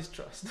win back his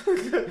trust?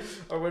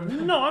 Or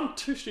win? No, I'm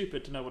too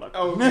stupid to know what I.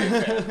 Oh, okay,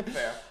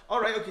 fair.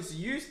 All right. Okay. So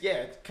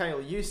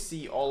Kyle, you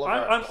see Oliver.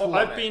 I've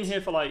plummet. been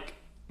here for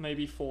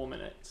maybe 4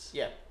 minutes.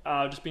 Yeah.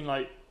 I've just been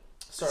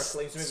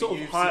circling. So maybe sort of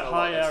you've high, seen a lot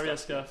high of area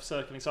stuff.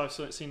 circling, so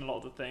I've seen a lot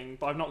of the thing,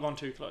 but I've not gone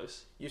too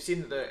close. You've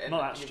seen the.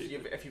 Not that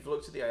stupid. If you've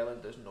looked at the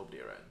island, there's nobody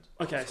around.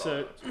 Okay,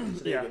 so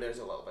yeah, there's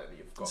a little bit that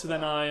you've got. So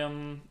then I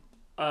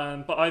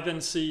but I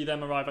then see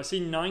them arrive. I see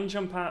 9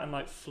 jump out and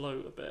like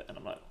float a bit, and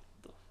I'm like,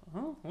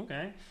 oh,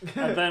 okay.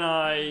 And then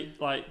I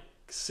like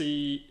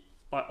see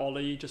like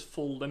Ollie just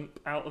full limp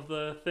out of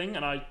the thing,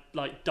 and I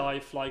like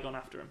dive Flygon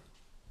after him.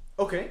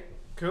 Okay,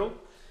 cool.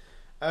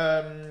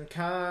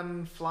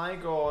 Can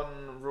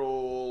Flygon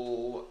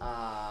roll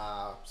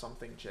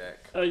something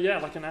check? Yeah,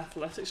 like an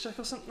athletics check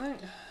or something.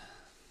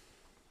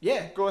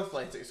 Yeah, go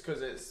athletics,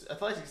 because it's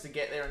athletics to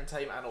get there in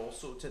time and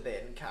also to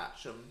then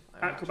catch them.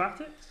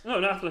 Acrobatics?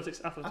 No,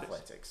 athletics.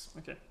 Athletics.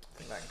 Okay. I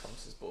think that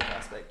encompasses both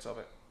aspects of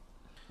it.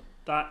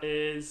 That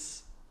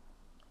is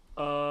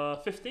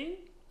 15?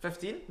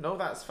 15? No,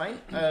 that's fine.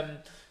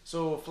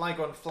 So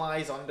Flygon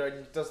flies under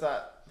and does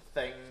that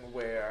thing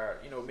where,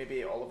 you know,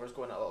 maybe Oliver's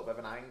going at a little bit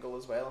of an angle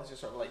as well, and so you're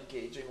sort of like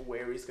gauging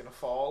where he's going to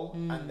fall,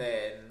 and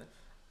then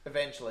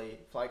eventually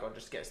Flygon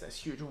just gets this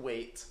huge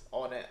weight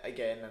on it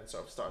again and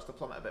sort of starts to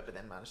plummet a bit, but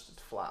then manages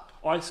to flap.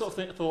 I sort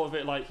of thought of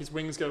it like his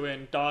wings go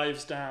in,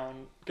 dives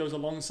down, goes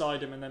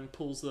alongside him, and then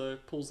pulls the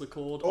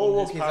cord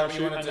on his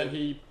parachute, and then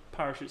he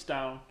parachutes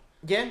down.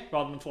 Yeah.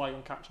 Rather than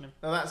Flygon catching him.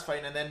 No, that's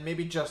fine. And then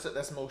maybe just at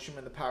this motion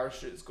when the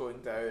parachute's going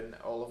down,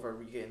 Oliver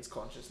regains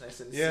consciousness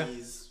and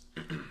sees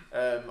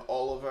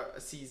Oliver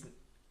sees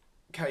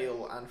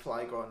Kyle and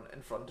Flygon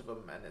in front of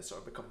him, and it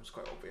sort of becomes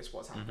quite obvious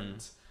what's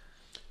happened.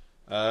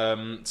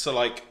 So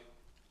like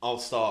I'll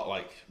start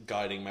like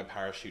guiding my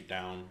parachute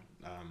down.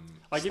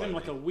 I give him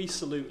like a wee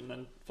salute, and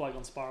then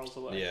Flygon spirals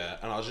away. Yeah,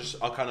 and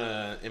I'll kind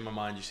of in my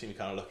mind you see me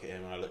kind of look at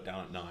him, and I look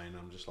down at 9.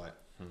 I'm just like,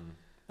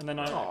 And then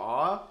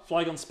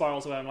Flygon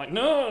spirals away. I'm like,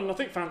 no,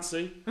 nothing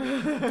fancy.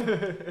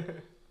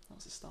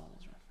 That's a Star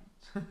Wars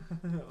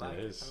reference. That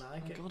is. I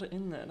like it. I got it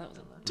in there. That was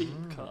a deep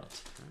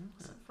cut.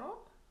 What's it from?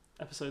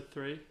 Episode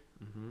 3.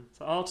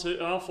 So R2,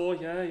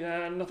 R4,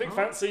 yeah, nothing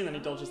fancy, and then he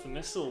dodges the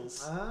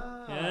missiles.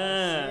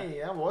 I see.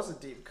 That was a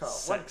deep cut.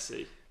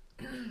 Sexy.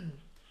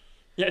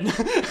 Yeah,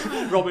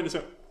 Robin is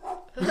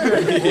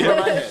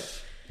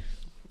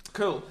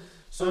Cool.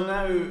 So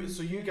now,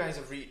 you guys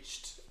have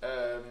reached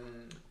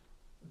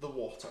the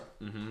water.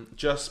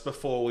 Just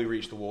before we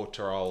reach the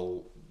water,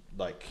 I'll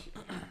like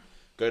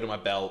go to my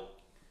belt,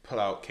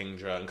 pull out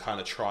Kingdra, and kind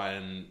of try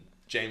and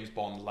James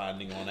Bond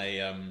landing on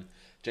a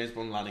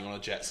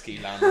jet ski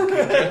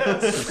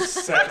landing.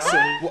 sexy.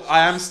 Well,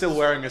 I am still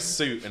wearing a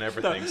suit and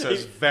everything, so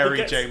it's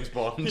very James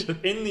Bond.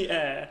 In the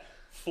air,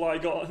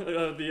 Flygon,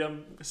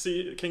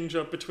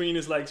 Kingdra between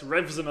his legs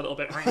revs him a little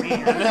bit, and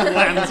then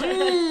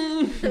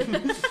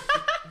lands.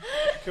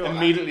 Cool.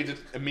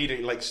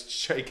 Immediately, like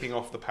shaking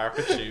off the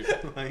parachute.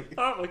 Like,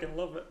 I fucking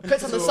love it.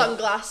 Puts on the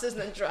sunglasses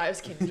and then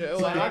drives Kingdra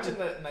So I away. imagine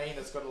that 9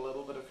 has got a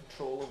little bit of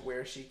control of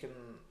where she can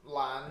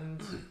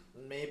land,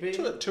 maybe.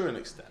 to an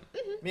extent.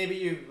 Maybe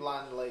you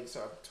land like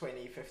sort of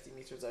 20, 50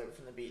 metres out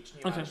from the beach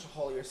and you manage to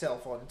haul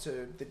yourself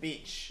onto the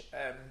beach.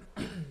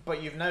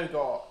 But you've now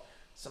got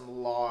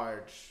some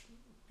large,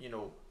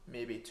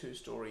 maybe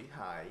 2-story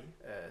high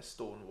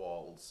stone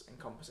walls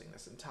encompassing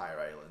this entire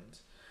island.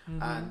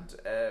 And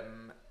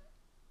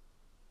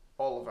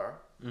Oliver,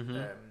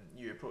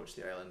 you approach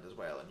the island as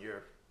well, and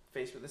you're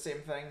faced with the same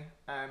thing.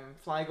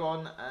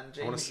 Flygon and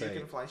James, you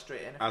can fly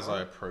straight in. As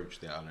I approach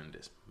the island,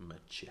 it's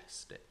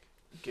majestic.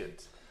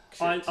 Good.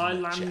 I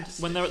land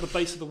when they're at the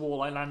base of the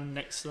wall. I land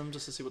next to them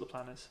just to see what the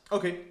plan is.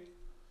 Okay.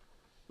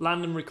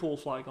 Land and recall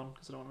Flygon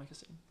because I don't want to make a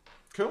scene.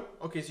 Cool.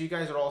 Okay, so you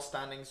guys are all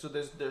standing. So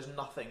there's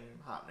nothing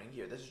happening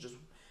here. This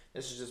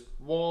is just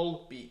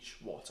wall, beach,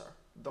 water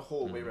the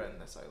whole way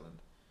around this island.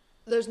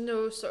 There's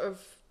no sort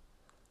of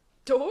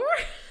door?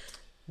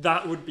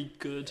 That would be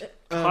good.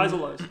 Highs or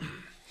lows?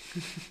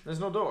 There's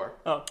no door.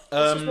 Oh.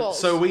 just walls.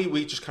 So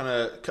we just kind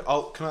of.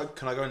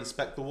 Can I go and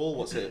inspect the wall?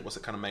 What's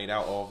it kind of made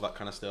out of? That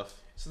kind of stuff.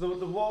 So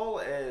the wall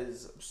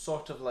is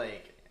sort of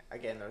like,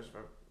 again, there's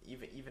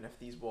even if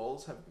these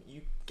walls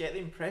you get the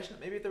impression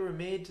that maybe they were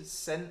made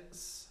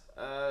since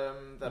the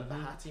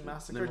Bahati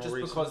massacre, just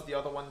because the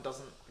other one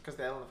doesn't, because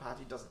the island of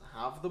Hati doesn't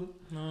have them.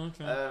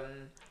 Okay.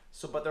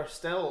 But they're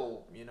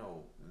still,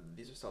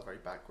 these are still very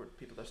backward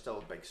people. They're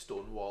still big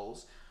stone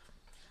walls.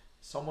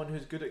 Someone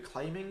who's good at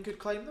climbing could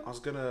climb them. I was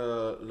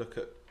gonna look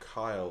at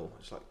Kyle.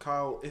 It's like,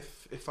 Kyle,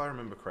 if I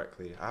remember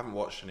correctly, I haven't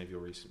watched any of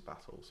your recent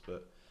battles,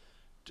 but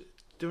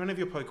do any of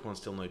your Pokemon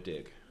still know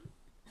Dig?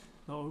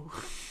 No.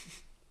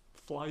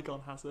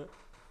 Flygon has it.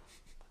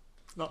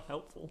 It's not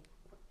helpful.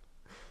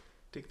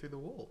 Dig through the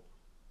wall.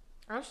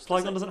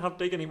 Flygon doesn't have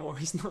Dig anymore.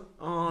 He's not.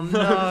 Oh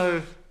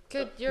no!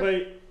 Could your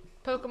Wait.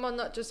 Pokemon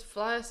not just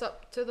fly us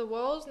up to the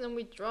walls and then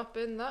we drop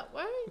in that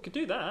way? We could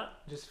do that.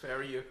 Just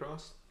ferry you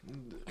across.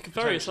 I could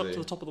ferry us up to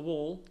the top of the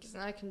wall. Because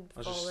then I can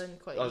I fall in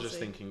quite was easily. just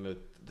thinking that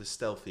the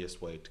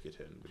stealthiest way to get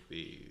in would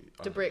be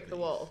To break the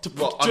wall.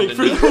 Straight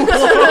through underneath. the wall.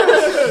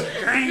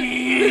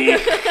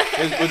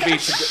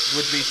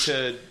 would be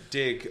to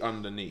dig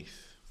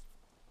underneath.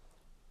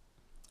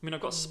 I mean,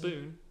 I've got a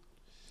spoon.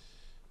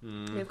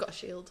 We've got a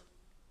shield.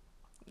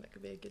 That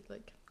could be a good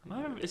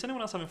Is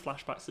anyone else having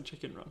flashbacks to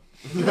Chicken Run?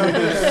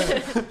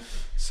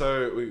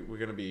 So we're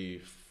going to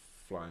be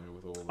flying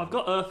with all. I've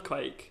got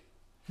Earthquake.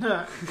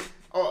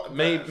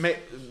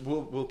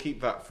 We'll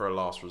keep that for a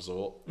last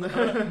resort.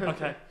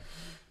 Okay.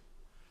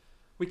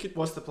 We could.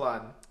 What's the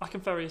plan? I can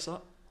ferry us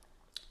up.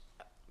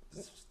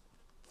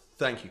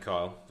 Thank you,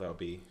 Kyle. That would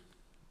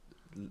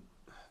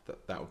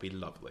be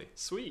lovely.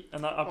 Sweet.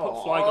 And I put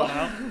Flygon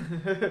out,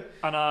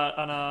 and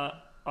I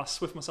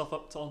swift myself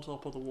up on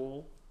top of the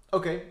wall.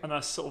 Okay. And I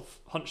sort of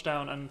hunch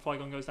down, and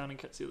Flygon goes down and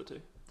gets the other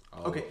two.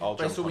 I'll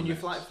jump so on when you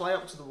next. fly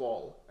up to the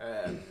wall,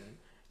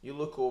 you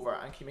look over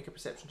and can you make a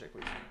perception check,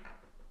 please?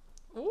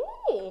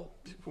 Ooh.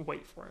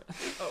 Wait for it.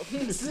 Oh.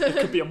 It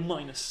could be a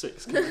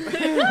 -6.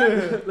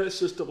 Let's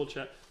just double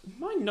check.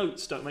 My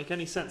notes don't make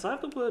any sense. I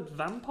have the word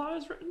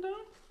vampires written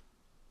down.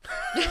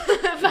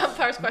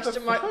 Vampires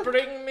question mark.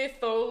 Bring me,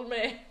 thole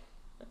me.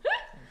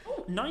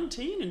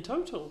 19 in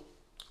total.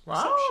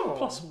 Wow.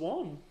 Perception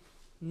 +1.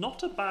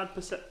 Not a bad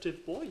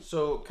perceptive boy.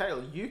 So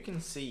Kyle, you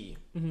can see.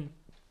 Mm-hmm.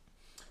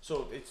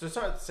 So it's the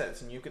start of the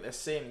sets, and you get the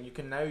same. You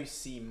can now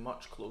see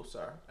much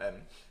closer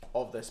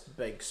of this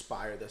big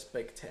spire, this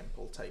big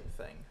temple type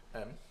thing.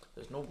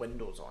 There's no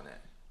windows on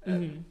it.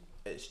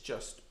 It's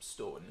just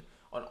stone.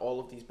 On all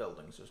of these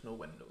buildings, there's no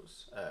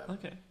windows.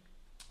 Okay.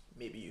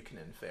 Maybe you can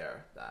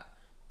infer that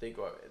they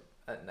go out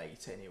at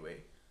night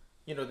anyway.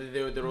 You know,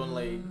 they're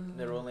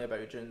only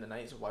about during the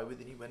night. So why would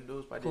they need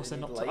windows? Why Of course do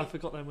they're they need not. light? I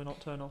forgot they were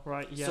nocturnal.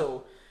 Right. Yeah.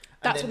 So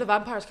That's where the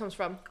vampires comes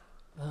from.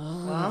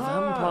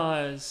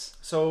 Vampires.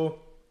 So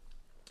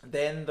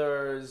then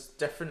there's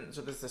different.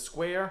 So there's the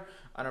square,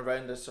 and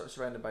around this, sort of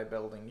surrounded by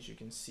buildings, you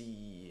can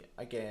see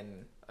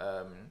again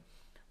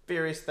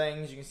various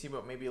things. You can see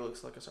what maybe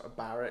looks like a sort of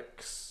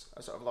barracks,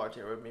 a sort of large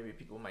area where maybe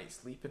people might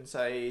sleep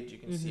inside. You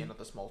can see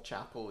another small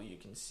chapel. You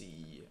can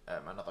see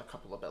another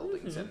couple of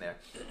buildings in there.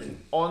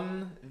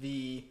 On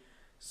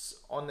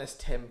this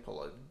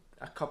temple,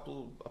 a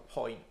couple of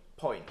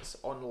points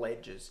on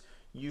ledges,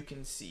 you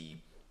can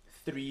see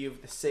 3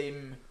 of the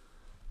same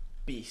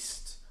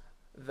beast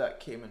that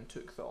came and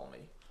took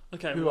Tholme,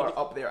 Okay. who are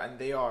up there, and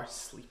they are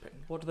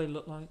sleeping. What do they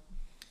look like?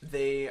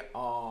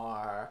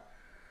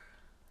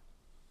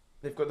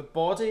 They've got the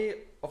body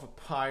of a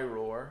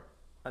pyroar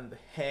and the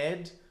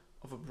head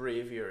of a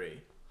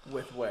braviary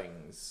with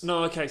wings.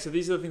 No. Okay. So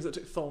these are the things that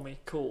took Tholme.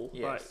 Cool.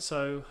 Yes. Right.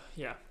 So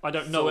yeah, I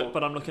don't know So it,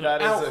 but I'm looking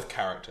that at. is Out a of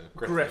character.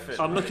 griffin.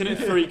 I'm looking at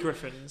 3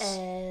 griffins.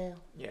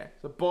 Yeah,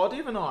 the body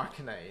of an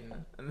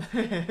Arcanine.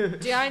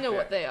 Do I know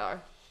what they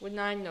are? Would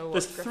 9 know what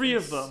There's 3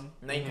 of griffins- them.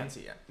 9 can't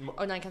see it.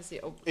 Oh, 9 can see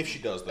it. Oh, If she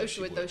does, though, oh, she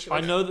she would, would. though, she I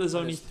would. know that there's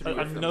only. There's 3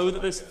 I of them. know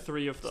that there's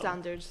 3 of them.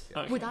 Standards.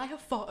 Yeah. Would I have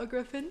fought a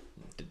griffin?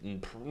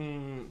 Don't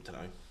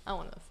know. I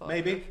want to have fought a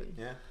Maybe. griffin.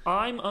 Yeah.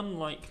 I'm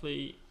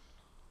unlikely.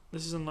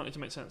 This is unlikely to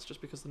make sense just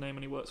because the name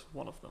only works for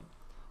one of them.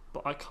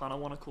 But I kind of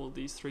want to call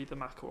these 3 the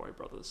McElroy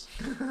brothers.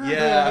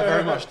 Yeah, I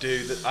very much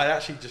do. I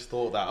actually just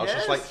thought that. I was Yes,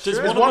 just like, Does is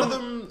one one of of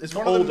them- them? Is The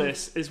one of them?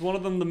 oldest is one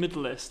of them the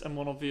middleest, and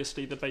one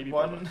obviously the baby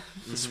brother,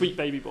 the sweet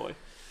baby boy.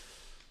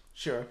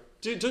 Sure.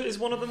 Is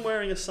one of them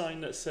wearing a sign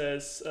that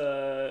says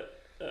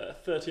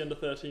 30 under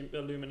 30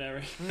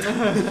 luminary?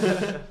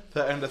 30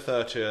 under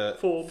 30.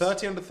 Forbes.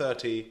 30 under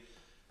 30.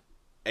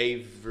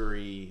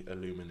 Avery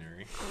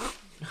Illuminary.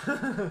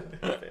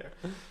 Fair.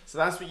 So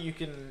that's what you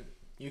can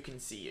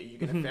see. Are you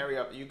going to ferry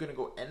up? Are you going to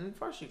go in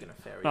first? Or are you going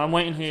to ferry? No, I'm up?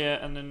 waiting here,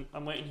 and then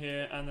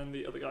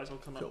the other guys will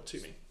come Cool. up to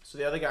me. So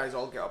the other guys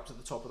all get up to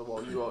the top of the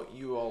wall.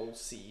 You all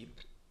see.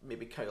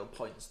 Maybe Kyle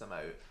points them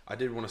out. I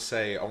did want to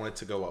say I wanted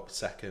to go up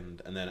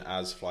second, and then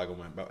as Flygon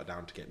went back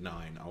down to get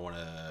 9, I want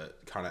to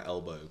kind of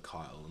elbow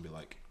Kyle and be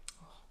like,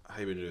 "How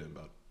you been doing,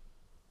 bud?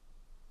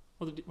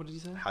 What did he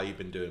say? How you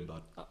been doing,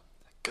 bud?"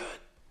 Good.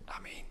 I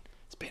mean,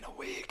 it's been a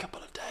weird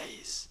couple of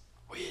days.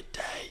 Weird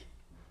day.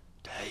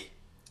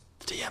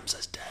 The DM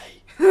says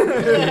day.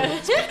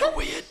 It's been a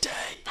weird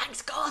day.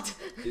 Thanks God.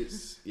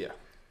 It's yeah,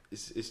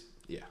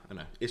 I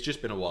know. It's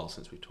just been a while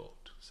since we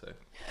talked, so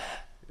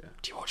Yeah.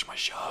 Do you watch my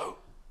show?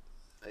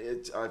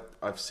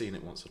 I've seen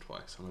it once or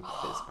twice.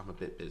 I'm a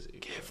bit busy.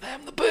 Give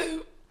them the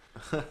boot.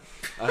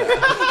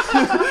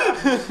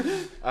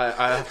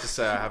 I have to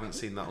say I haven't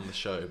seen that on the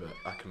show, but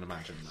I can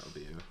imagine that would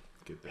be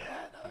a good bit.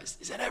 Yeah, no,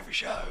 it's in every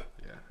show.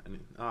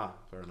 Yeah,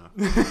 fair enough.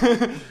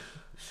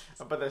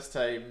 But this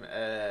time, 9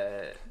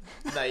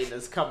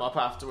 has come up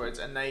afterwards,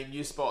 and 9,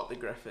 you spot the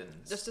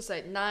griffins. Just to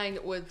say, 9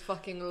 would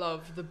fucking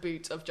love the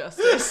boot of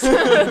justice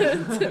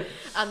and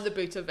the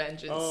boot of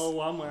vengeance. Oh,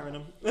 I'm wearing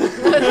them.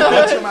 I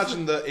like to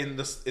imagine that in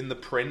the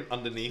print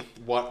underneath,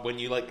 when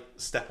you like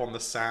step on the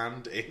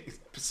sand, it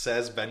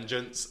says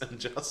vengeance and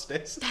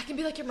justice. That can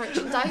be like your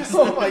merchandise.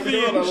 Oh my V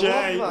god, I and love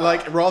J. that.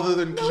 Like rather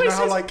than No, you it know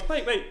how says, like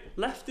wait.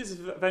 Left is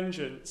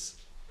vengeance,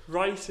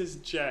 right is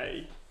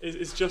J,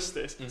 is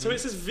justice. So it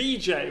says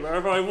VJ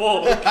wherever I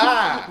walk.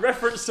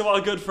 Reference to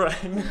our good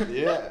friend.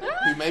 yeah,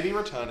 who may be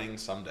returning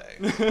someday.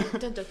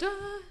 Dun, dun,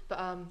 dun.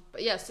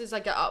 But yeah, as soon as I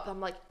get up, I'm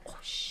like, oh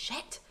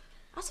shit,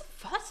 that's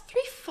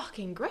 3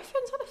 fucking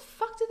griffins. How the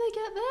fuck did they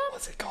get there?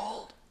 What's it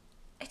called?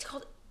 It's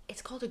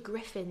called a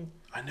griffin.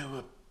 I know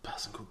a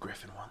person called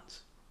Griffin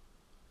once.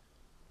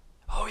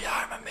 Oh yeah,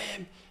 I remember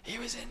him. He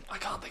was in. I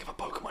can't think of a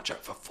Pokemon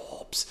joke for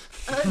Forbes.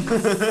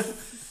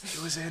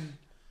 He was in.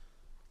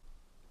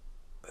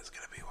 There's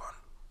gonna be one.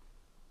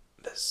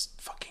 There's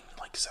fucking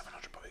like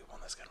 700 Pokemon.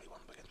 There's gonna be one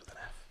that begins with an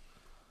F.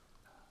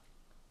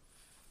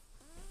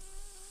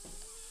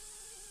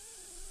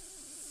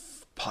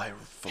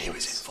 Pyroforce. He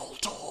was in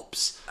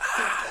Voltorbs.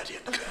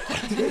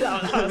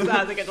 Brilliant.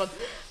 That's a good one.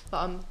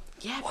 But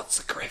yeah, What's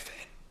a Griffin?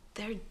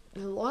 they're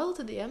loyal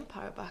to the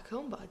Empire back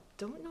home, but I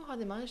don't know how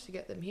they managed to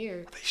get them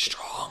here. Are they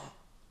strong?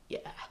 Yeah,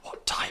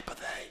 What type are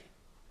they?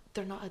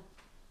 they're not a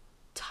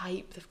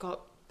type. They've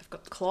got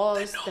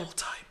claws. They're normal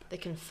type. They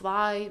can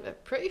fly. They're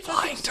pretty Flying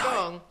fucking type.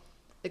 strong.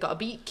 They got a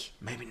beak.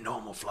 Maybe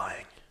normal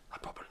flying. I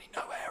probably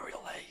know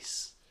Aerial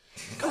Ace.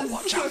 Gotta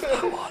watch out for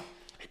that one.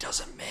 It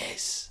doesn't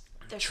miss.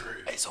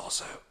 True. It's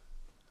also.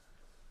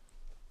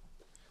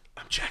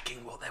 I'm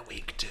checking what they're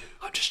weak to.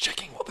 I'm just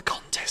checking what the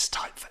contest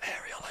type for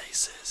Aerial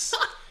Ace is.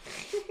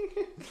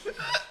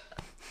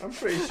 I'm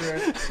pretty sure.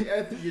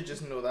 I think you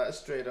just know that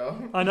straight up.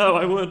 I know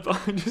I would, but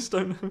I just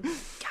don't know.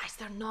 Guys,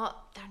 they're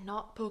not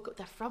Pokemon.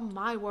 They're from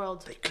my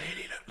world. They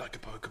clearly look like a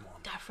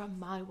Pokemon. They're from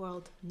my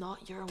world,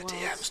 not your The world.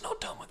 DM's not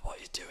done with what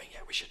he's doing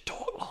yet. We should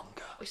talk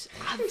longer.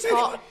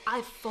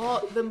 I've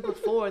fought them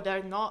before.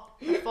 They're not.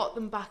 I fought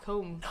them back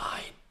home. 9.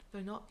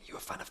 They're not. You a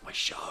fan of my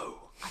show?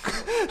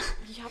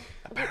 Yeah,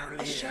 Apparently,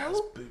 a it show.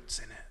 has boots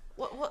in it,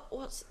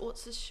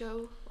 What's the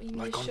show? What you mean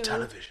like a on show?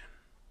 television.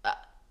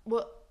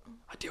 What?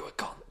 I do a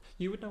con.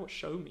 You would know what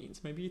show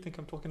means. Maybe you think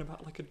I'm talking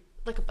about like a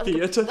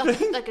Theatre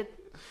thing? like a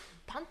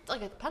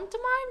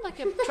pantomime, like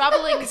a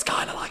traveling, It's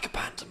kind of like a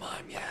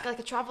pantomime, yeah. like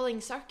a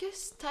traveling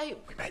circus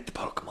type. We made the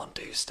Pokemon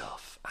do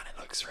stuff, and it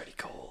looks really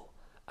cool.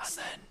 And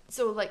then,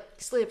 So like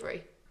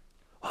slavery.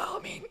 well,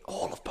 I mean,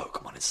 all of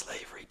Pokemon is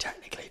slavery,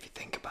 technically, if you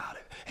think about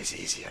it. It's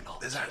easier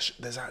not.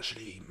 There's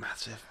actually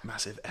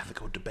massive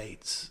ethical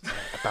debates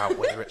about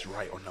whether it's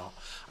right or not.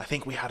 I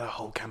think we had a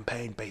whole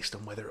campaign based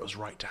on whether it was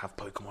right to have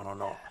Pokemon or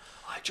not.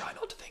 I try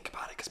not to think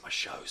about it because my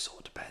show sort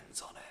of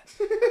depends on it.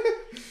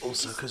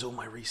 Also, because all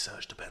my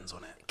research depends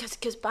on it.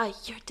 Because by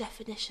your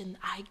definition,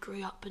 I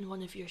grew up in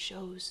one of your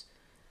shows.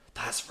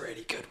 That's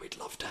really good. We'd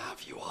love to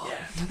have you on.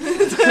 Yeah.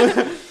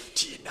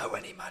 Do you know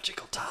any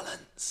magical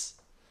talents?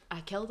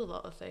 I killed a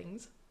lot of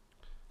things.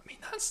 I mean,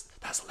 that's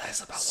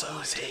less about So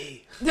what is I do.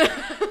 he.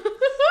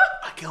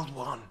 I killed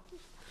one.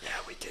 Yeah,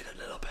 we did a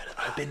little bit of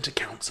that. I've been to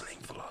counselling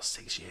for the last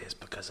 6 years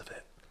because of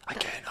it.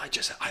 Again, I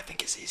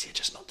think it's easier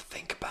just not to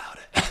think about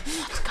it.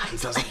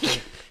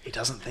 He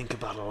doesn't think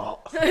about a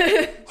lot.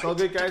 It's all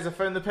good, guys. I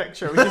found the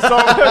picture. We can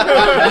solve it.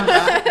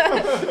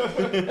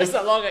 It's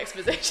a long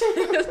exposition.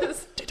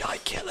 Did I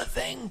kill a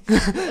thing?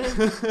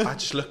 I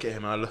just look at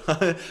him and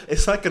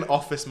it's like an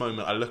office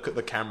moment. I look at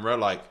the camera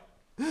like,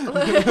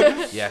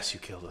 yes, you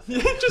killed a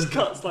thing. It just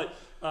cuts like,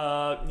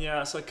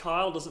 yeah, so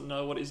Kyle doesn't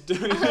know what he's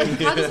doing. Kyle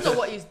doesn't know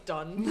what he's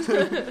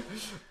done.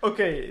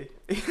 Okay,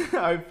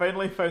 I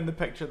finally found the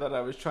picture that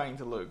I was trying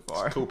to look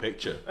for. It's a cool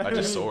picture. I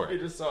just saw I it.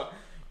 just saw it.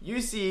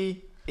 You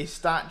see a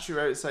statue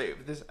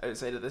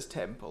outside of this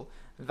temple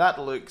that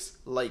looks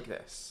like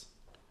this.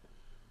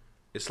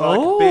 It's like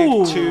Oh. a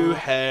big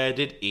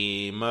two-headed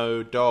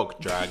emo dog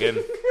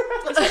dragon.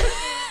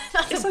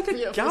 It's like a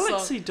beautiful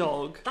galaxy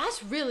dog.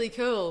 That's really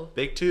cool.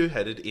 Big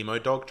two-headed emo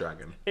dog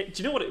dragon. Do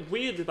you know what it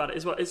weird about it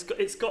is? What it's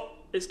got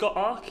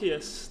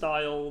Arceus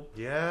style.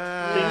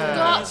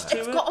 Yeah. It's to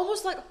it. got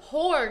almost like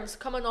horns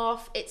coming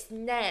off its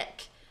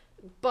neck.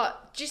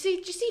 But do you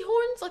see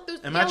horns like those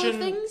Imagine-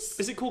 yellow things?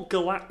 Is it called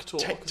Galactor?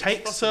 'Cause it's Take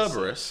fucking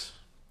Cerberus,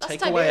 That's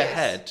take away a Tiberius.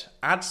 head,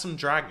 add some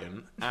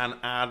dragon, and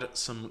add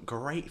some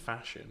great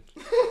fashion.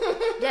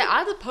 Yeah,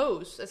 add a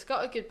pose. It's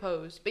got a good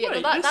pose. But yeah,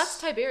 Wait, no, this- that's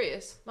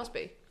Tiberius. Must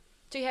be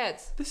 2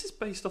 heads. This is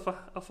based off a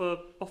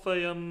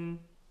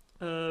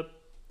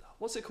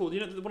what's it called? You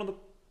know, one of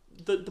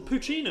the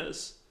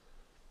Puccinas.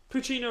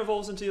 Puccina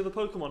evolves into the other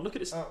Pokemon. Look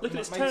at its Oh, look at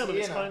its Mighty tail and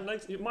its Ina. hind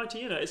legs.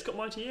 Mightyena. It's got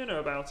Mightyena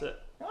about it.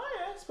 Oh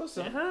yeah, I suppose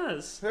so. It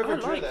has. Whoever I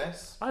drew like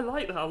this. I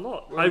like that a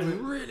lot. Well, I the-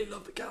 really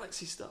love the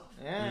galaxy stuff.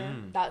 Yeah.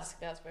 That's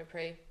very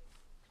pretty.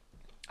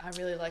 I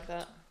really like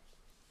that.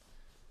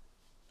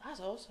 That's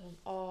awesome.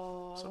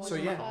 Oh, I So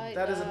wanna yeah, fight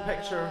that is a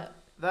picture. that.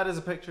 That is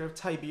a picture of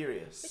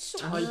Tiberius. It's so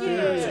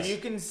Tiberius. So cute.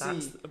 you can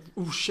see.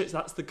 Oh shit,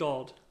 that's the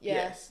god. Yeah,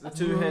 Yes, the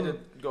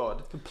two-headed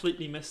god.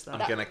 Completely missed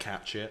that. I'm gonna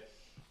catch it.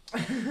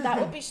 that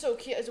would be so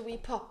cute as a wee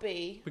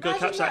puppy. We gotta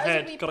Imagine catch that as a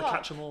head. wee Gotta pup.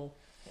 catch them all.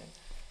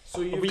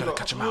 So you've Gotta got.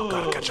 catch him out.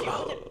 Gotta catch him Look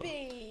out. at it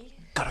be.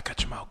 Gotta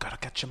catch him out. Gotta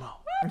catch him out.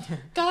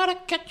 Gotta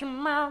catch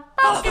 'em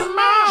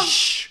out.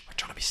 Shh! We're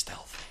trying to be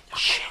stealthy.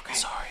 Shh.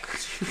 Sorry.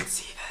 You can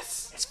see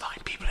this. It's fine.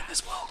 People in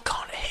this world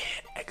can't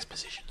hear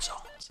exposition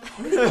songs.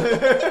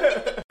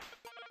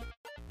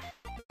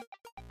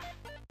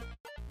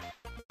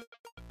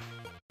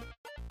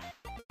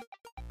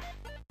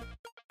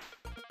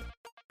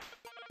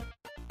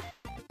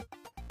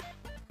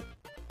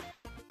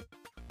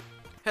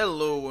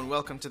 Hello and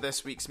welcome to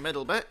this week's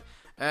middle bit.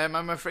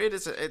 I'm afraid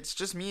it's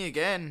just me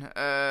again.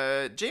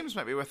 James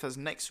might be with us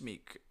next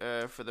week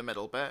for the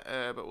middle bit,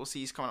 but we'll see.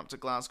 He's coming up to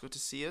Glasgow to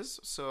see us,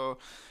 so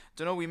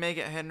don't know. We may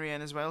get Henry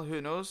in as well.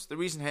 Who knows? The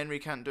reason Henry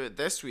can't do it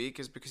this week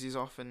is because he's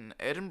off in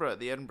Edinburgh at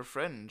the Edinburgh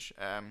Fringe.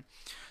 So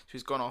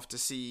he's gone off to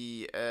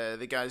see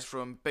the guys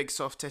from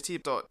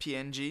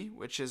BigSoftTitty.png,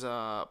 which is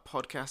a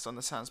podcast on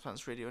the Sans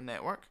Pants Radio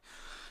Network,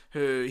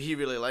 who he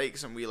really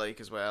likes and we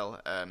like as well.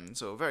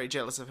 So very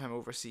jealous of him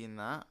overseeing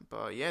that.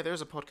 But yeah,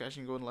 there's a podcast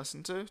you can go and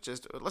listen to.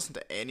 Just listen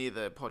to any of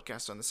the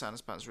podcasts on the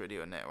Sans Pants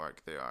Radio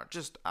Network. They are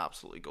just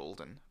absolutely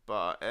golden.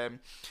 But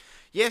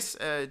yes,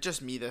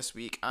 just me this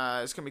week.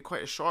 It's going to be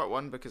quite a short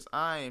one because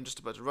I am just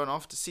about to run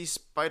off to see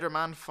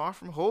Spider-Man Far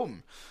From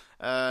Home.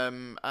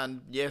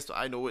 And yes,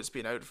 I know it's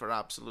been out for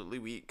absolutely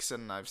weeks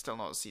and I've still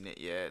not seen it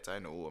yet. I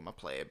know I'm a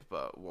pleb,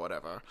 but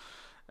whatever.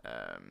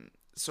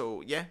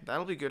 So yeah,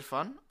 that'll be good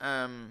fun.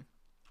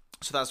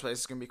 So that's why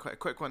it's going to be quite a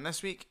quick one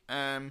this week.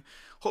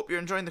 Hope you're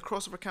enjoying the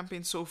crossover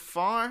campaign so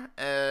far.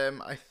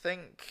 I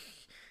think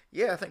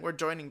we're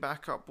joining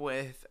back up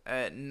with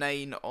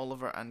Nine,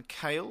 Oliver, and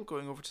Kyle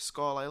going over to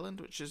Skull Island,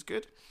 which is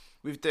good.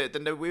 We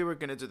were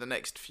going to do the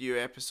next few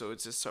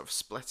episodes is sort of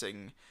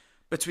splitting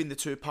between the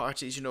two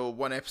parties. You know,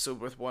 one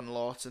episode with one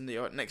lot and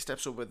the next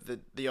episode with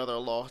the other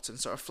lot, and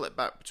sort of flip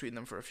back between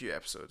them for a few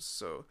episodes.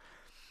 So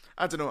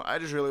I don't know, I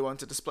just really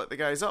wanted to split the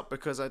guys up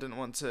because I didn't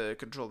want to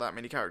control that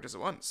many characters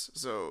at once.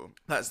 So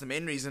that's the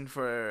main reason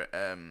for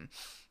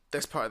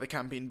this part of the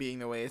campaign being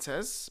the way it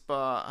is,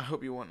 but I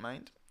hope you won't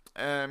mind.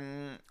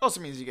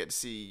 Also means you get to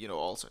see, you know,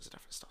 all sorts of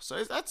different stuff.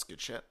 So that's good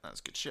shit.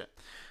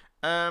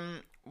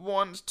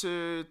 Want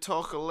to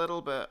talk a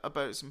little bit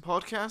about some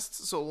podcasts.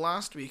 So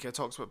last week I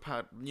talked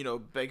about,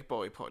 Big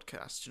Boy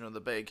Podcast,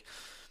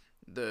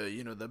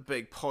 the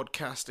big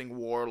podcasting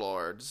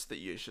warlords that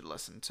you should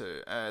listen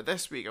to.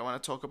 This week I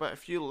want to talk about a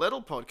few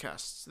little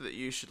podcasts that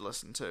you should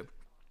listen to.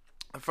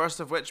 The first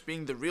of which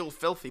being the Real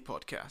Filthy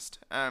Podcast.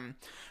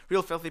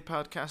 Real Filthy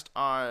Podcast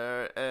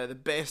are the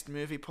best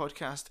movie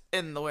podcast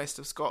in the west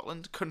of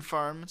Scotland,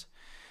 confirmed.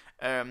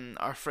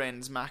 Our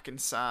friends Mac and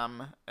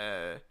Sam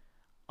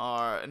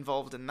are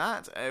involved in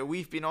that.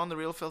 We've been on the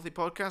Real Filthy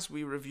Podcast.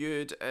 We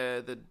reviewed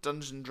the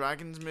Dungeons &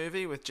 Dragons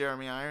movie with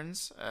Jeremy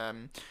Irons.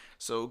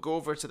 So go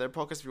over to their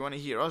podcast if you want to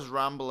hear us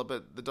ramble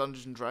about the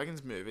Dungeons &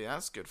 Dragons movie.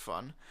 That's good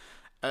fun.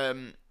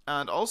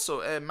 And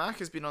also, Mac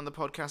has been on the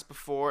podcast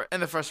before in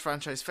the first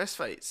franchise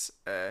fistfights.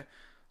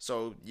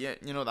 So, yeah,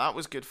 that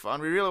was good fun.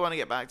 We really want to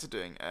get back to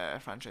doing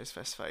franchise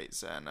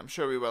fistfights, and I'm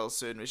sure we will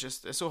soon. It's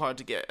so hard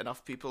to get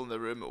enough people in the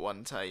room at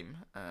one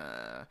time.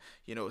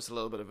 It's a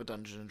little bit of a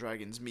Dungeons &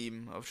 Dragons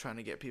meme of trying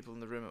to get people in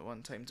the room at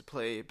one time to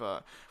play,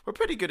 but we're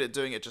pretty good at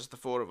doing it just the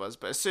four of us.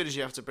 But as soon as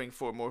you have to bring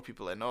 4 more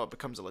people in, it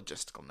becomes a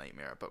logistical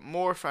nightmare. But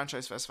more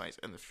franchise fistfights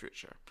in the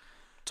future.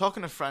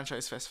 Talking of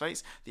franchise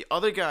fistfights, the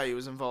other guy who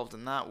was involved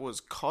in that was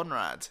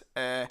Conrad,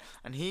 and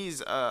he's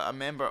a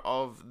member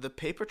of The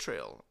Paper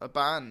Trail, a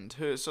band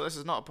so this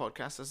is not a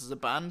podcast, this is a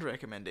band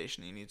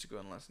recommendation you need to go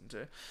and listen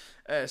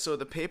to. So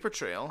The Paper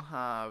Trail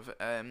have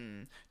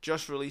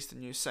just released a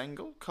new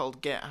single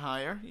called Get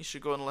Higher. You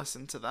should go and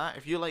listen to that.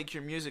 If you like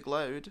your music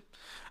loud,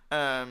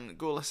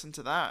 go listen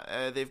to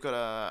that. They've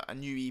got a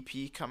new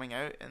EP coming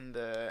out in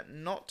the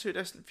not too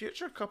distant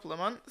future, a couple of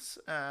months.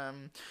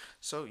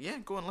 So yeah,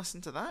 go and listen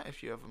to that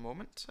if you have a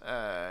moment.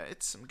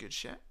 It's some good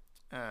shit.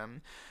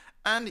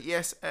 And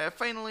yes,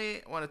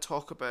 finally, I want to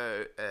talk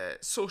about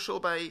Social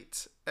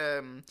Bite.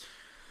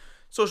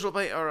 Social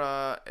Bite are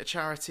a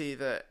charity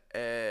that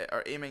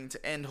are aiming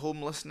to end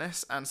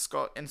homelessness in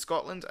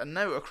Scotland and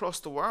now across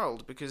the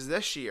world, because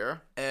this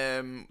year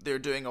they're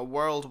doing a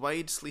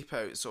worldwide sleep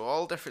out. So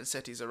all different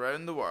cities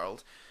around the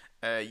world,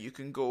 you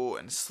can go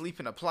and sleep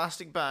in a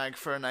plastic bag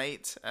for a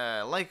night,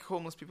 like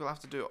homeless people have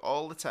to do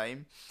all the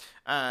time,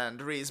 and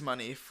raise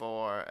money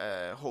for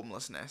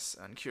homelessness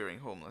and curing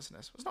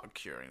homelessness. Well, it's not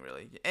curing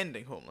really,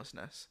 ending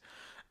homelessness.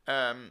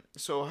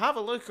 So have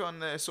a look on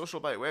the Social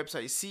Bite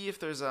website, see if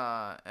there's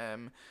a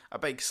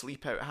big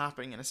sleep out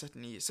happening in a city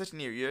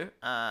near you,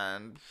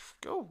 and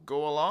go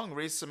along,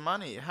 raise some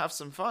money, have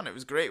some fun. It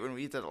was great when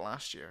we did it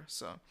last year,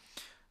 so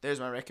there's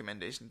my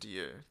recommendation to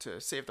you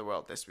to save the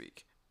world this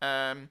week.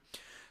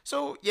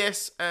 So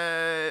yes,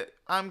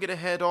 I'm gonna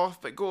head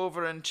off, but go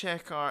over and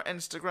check our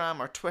Instagram,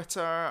 our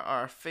Twitter,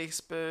 our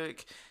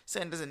Facebook,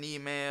 send us an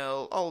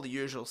email, all the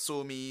usual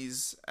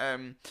somies.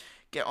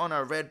 Get on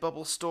our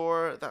Redbubble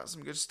store, that's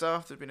some good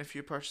stuff. There's been a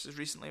few purchases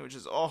recently, which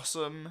is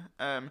awesome.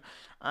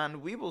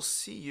 And we will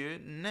see you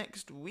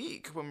next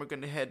week when we're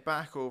going to head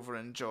back over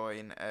and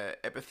join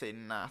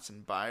Ibethane, Nat,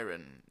 and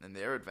Byron in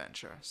their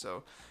adventure.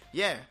 So,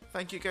 yeah,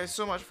 thank you guys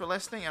so much for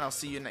listening, and I'll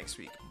see you next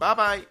week.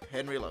 Bye-bye.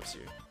 Henry loves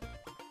you.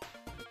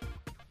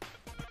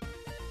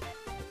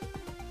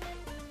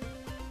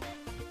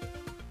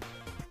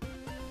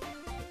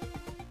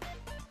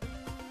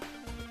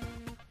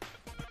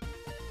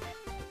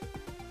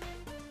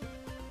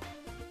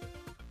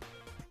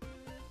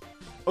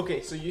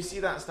 Okay, so you see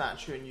that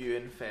statue and you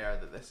infer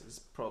that this is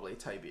probably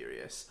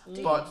Tiberius.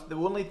 But the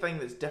only thing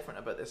that's different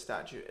about this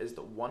statue is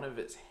that one of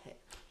its head,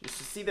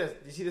 see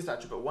the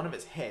statue, but one of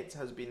its heads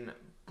has been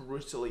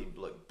brutally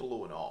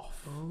blown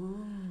off. Oh.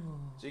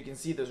 So you can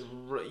see there's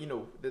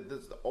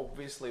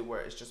obviously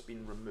where it's just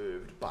been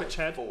removed by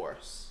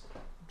force.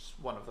 Just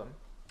one of them,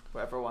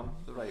 whatever one,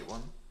 the right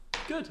one.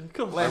 Good,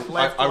 cool. Left.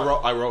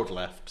 I rolled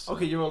left. So.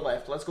 Okay, you rolled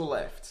left. Let's go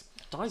left.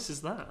 Dice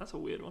is that? That's a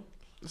weird one.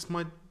 It's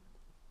my.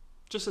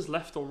 Just as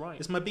left or right.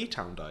 It's my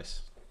B-Town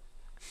dice.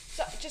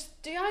 So,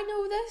 do I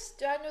know this?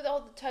 Do I know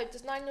all the type?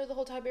 Does Nine know the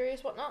whole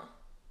Tiberius whatnot?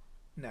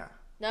 No.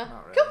 No.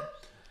 Not really. Cool.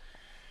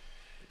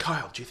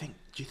 Kyle, do you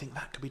think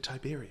that could be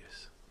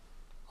Tiberius?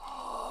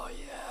 Oh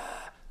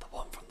yeah, the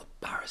one from the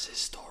Paris'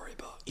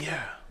 storybook.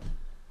 Yeah.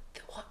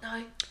 The what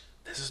now?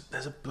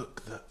 There's a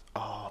book that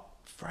our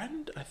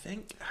friend, I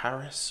think,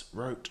 Harris,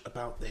 wrote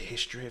about the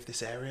history of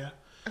this area.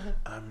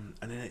 And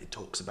in it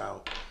talks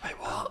about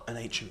an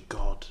ancient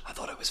god. I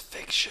thought it was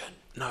fiction.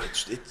 No,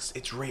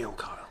 it's real,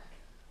 Kyle.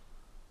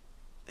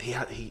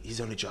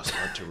 He's only just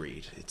learned to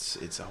read.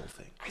 It's a whole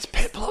thing. Is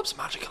Piplups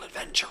Magical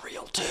Adventure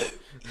real too?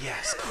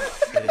 Yes,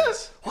 Kyle, it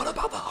is. What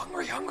about the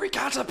Hungry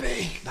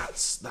Caterpie?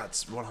 That's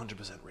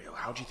 100% real.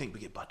 How do you think we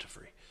get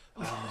Butterfree?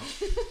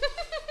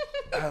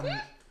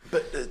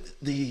 But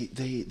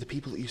the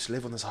people that used to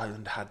live on this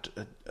island had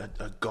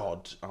a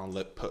god.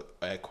 I'll put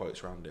air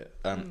quotes around it,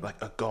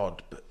 like a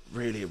god, but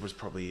really it was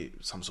probably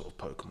some sort of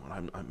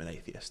Pokemon. I'm an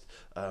atheist,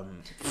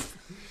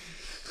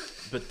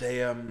 but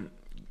they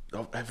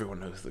everyone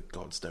knows that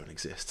gods don't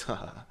exist. What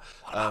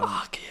about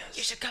Arceus?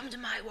 You should come to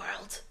my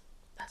world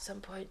at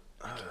some point.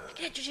 I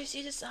can introduce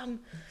you to some.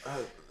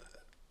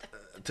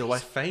 Do I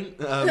faint?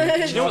 Do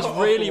you know what's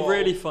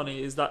really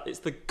funny is that it's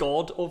the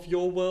god of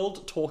your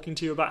world talking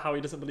to you about how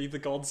he doesn't believe the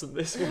gods in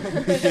this world.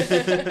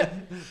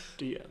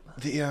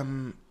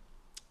 DM.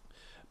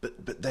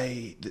 But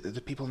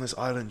the people on this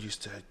island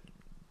used to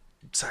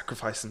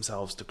sacrifice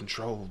themselves to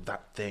control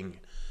that thing,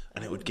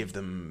 and it would give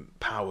them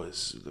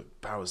powers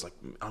like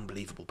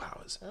unbelievable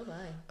powers. Oh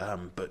my!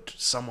 But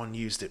someone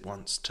used it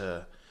once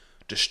to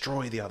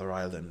destroy the other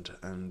island,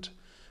 and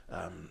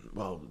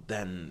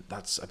then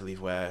that's, I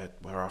believe, where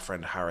our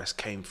friend Harris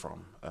came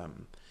from.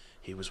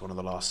 He was one of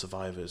the last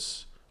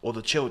survivors, or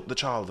the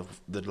child of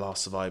the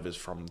last survivors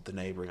from the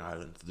neighbouring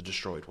island, the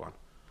destroyed one.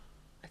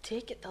 I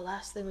take it the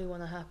last thing we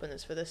want to happen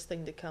is for this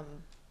thing to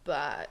come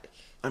back.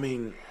 I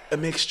mean, a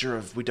mixture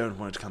of we don't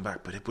want it to come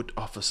back, but it would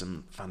offer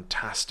some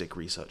fantastic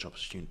research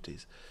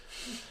opportunities.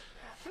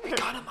 It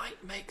kind of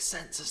might make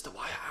sense as to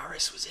why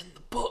Harris was in the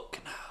book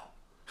now.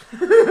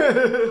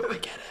 I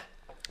get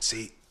it.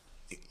 See,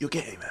 you're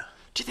getting there.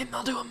 Do you think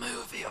they'll do a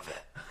movie of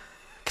it?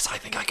 Because I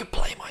think I could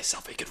play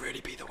myself. It could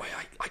really be the way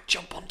I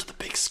jump onto the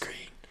big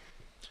screen.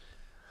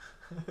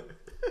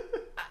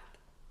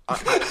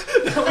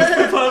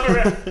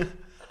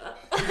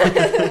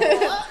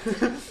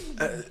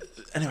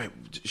 Anyway,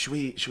 should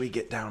we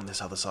get down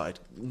this other side?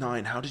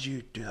 9, how did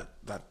you do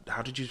that?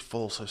 How did you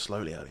fall so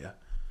slowly earlier?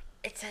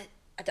 I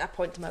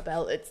point to my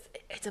belt.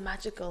 It's a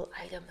magical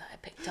item that I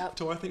picked up.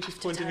 Do I think she's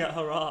pointing at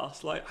her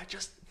ass? Like,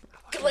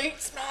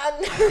 glutes,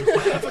 man.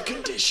 I have a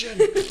condition.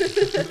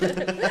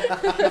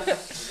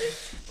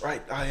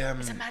 Right,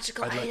 It's a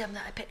magical item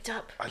that I picked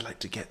up. I'd like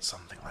to get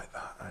something like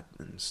that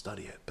and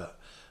study it, but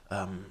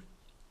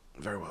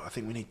very well. I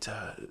think we need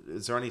to.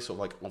 Is there any sort of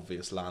like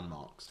obvious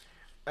landmarks?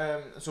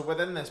 So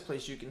within this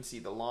place, you can see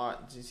the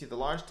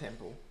large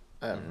temple,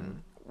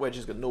 which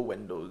has got no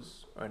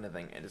windows or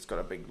anything, and it's got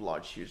a big,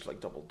 large, huge, like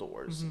double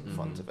doors in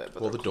front of it.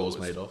 But what are the doors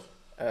made of?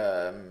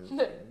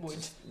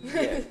 Wood.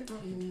 Yeah.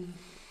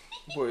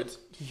 Wood.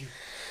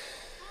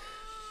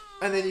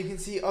 And then you can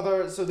see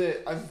other. So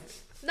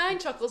Nine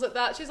chuckles at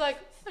that. She's like,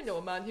 I know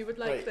a man who would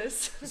like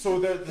this. So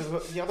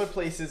the other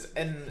places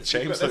in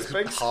James looks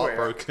big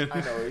heartbroken.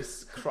 Square. I know,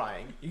 he's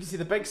crying. You can see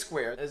the big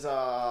square is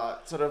a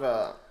sort of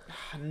a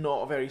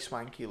not a very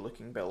swanky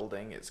looking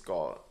building. It's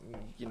got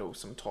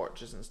some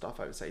torches and stuff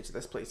outside. So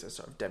this place is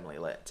sort of dimly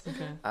lit,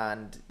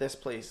 and this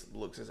place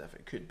looks as if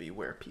it could be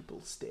where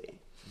people stay.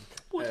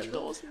 What's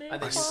yours name?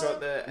 And then you've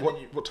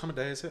got what time of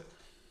day is it?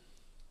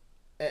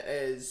 It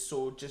is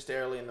just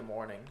early in the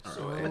morning.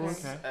 So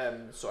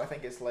so I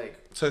think it's like.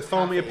 So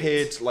Thormy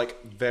appeared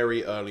like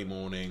very early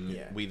morning.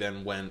 Yeah. We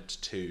then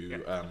went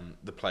to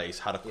the place,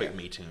 had a quick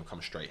meeting, and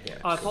come straight here.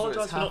 I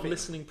apologise for not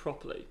listening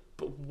properly.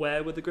 But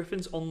where were the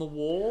griffins? On the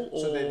wall,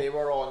 or so they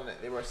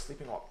were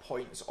sleeping at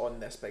points on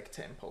this big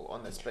temple,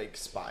 on this big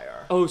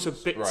spire. Oh, so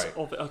bits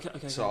of it.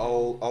 Okay. So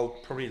I'll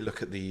probably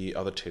look at the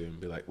other two and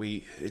be like,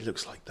 it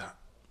looks like that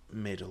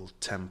middle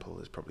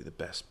temple is probably the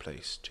best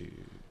place to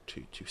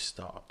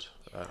start.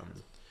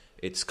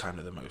 It's kind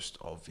of the most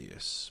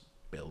obvious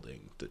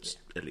building that's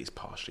at least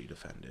partially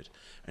defended.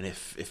 And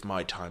if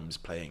my times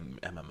playing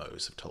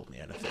MMOs have told me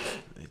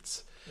anything,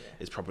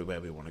 it's probably where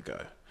we want to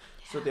go.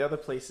 So the other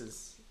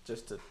places,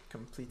 just to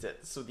complete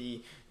it, so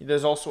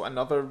there's also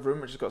another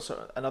room which has got sort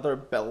of another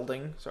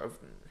building, sort of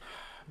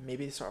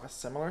maybe sort of a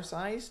similar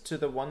size to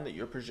the one that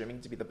you're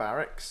presuming to be the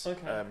barracks.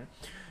 Okay.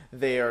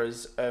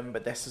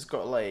 But this has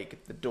got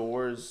like the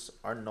doors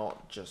are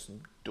not just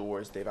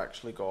doors; they've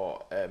actually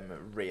got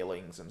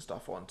railings and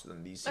stuff onto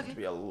them. These seem to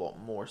be a lot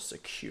more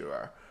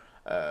secure.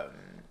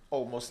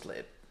 almost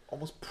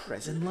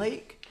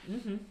prison-like.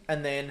 Mm-hmm.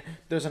 And then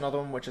there's another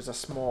one which is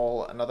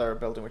another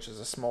building which is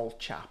a small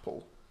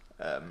chapel.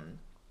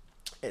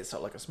 It's sort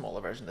of like a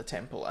smaller version of the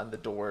temple, and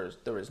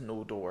there is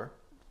no door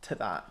to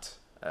that.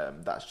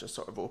 That's just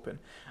sort of open.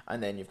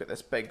 And then you've got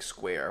this big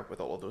square with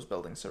all of those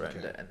buildings around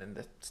it, and then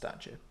the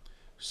statue.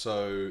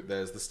 So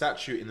there's the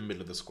statue in the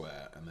middle of the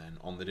square, and then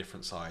on the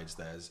different sides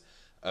there's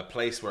a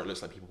place where it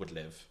looks like people would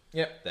live.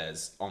 Yep.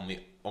 There's on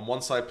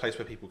one side place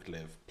where people could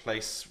live,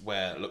 place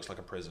where it looks like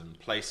a prison,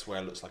 place where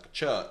it looks like a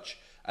church,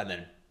 and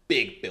then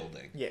big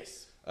building.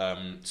 Yes.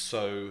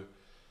 So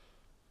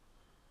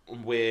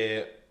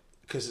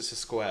because it's a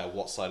square,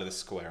 what side of the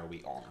square are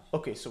we on?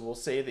 Okay, so we'll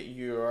say that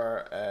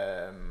you're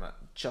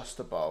just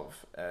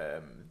above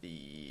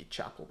the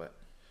chapel bit.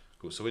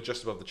 Cool. So we're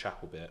just above the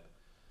chapel bit.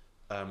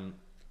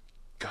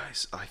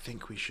 Guys, I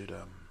think we should.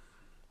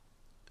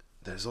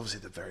 There's obviously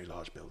the very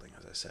large building,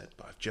 as I said,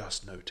 but I've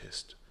just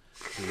noticed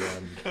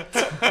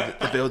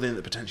the building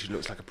that potentially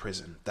looks like a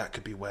prison. That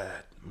could be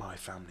where my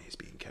family is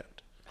being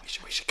kept.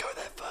 We should go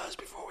there first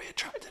before we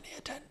attract any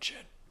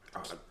attention.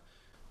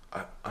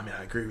 I mean,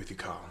 I agree with you,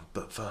 Carl,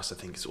 but first I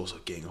think it's also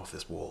getting off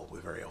this wall.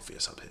 We're very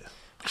obvious up here.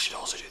 We should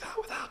also do that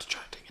without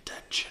attracting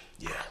attention.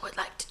 Yeah. I would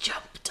like to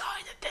jump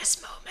down at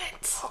this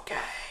moment. Okay.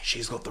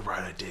 She's got the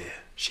right idea.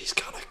 She's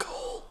kind of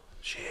cool.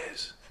 She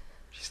is.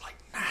 She's like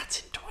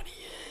Nat in 20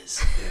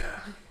 years.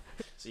 Yeah.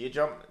 So you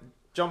jump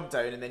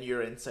down, and then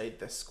you're inside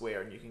this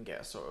square, and you can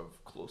get a sort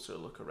of closer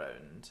look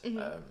around.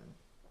 Mm-hmm.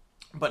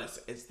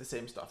 But it's the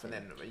same stuff. And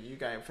then are you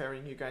guys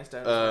ferrying you guys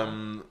down? As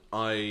well?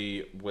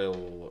 I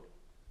will.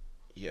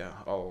 Yeah,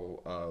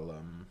 I'll.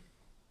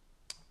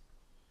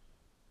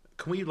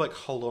 Can we like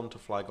hold on to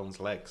Flygon's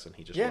legs and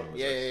he just lowers us?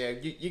 Yeah.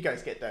 You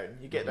guys get down.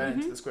 You get down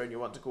into the square, and you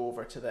want to go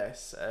over to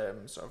this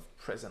sort of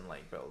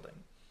prison-like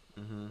building.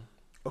 Mm-hmm.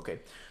 Okay,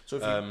 so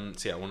if you,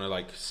 so yeah, I want to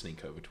like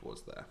sneak over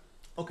towards there.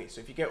 Okay, so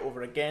if you get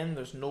over again,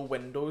 there's no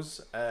windows,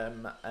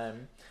 and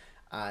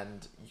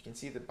you can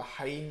see that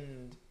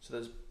behind. So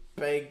there's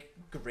big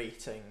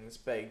gratings,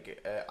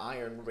 big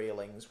iron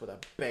railings with a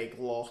big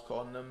lock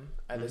on them,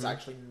 and there's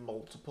actually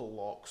multiple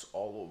locks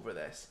all over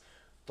this.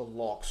 The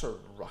locks are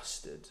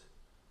rusted,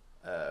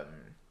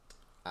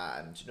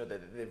 and you know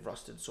they've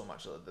rusted so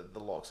much that the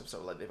locks have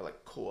sort of they've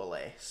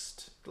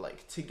coalesced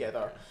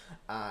together,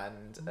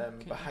 and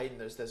behind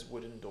there's this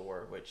wooden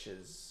door which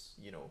is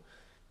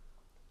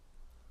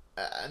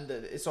and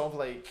it's sort of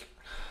like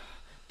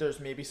there's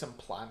maybe some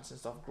plants and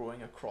stuff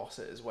growing across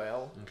it as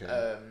well. Okay.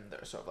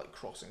 That are sort of like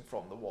crossing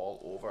from the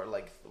wall over,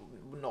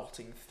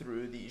 knotting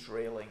through these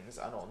railings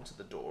and onto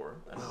the door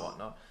and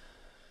whatnot.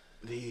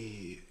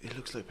 It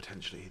looks like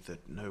potentially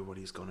that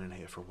nobody's gone in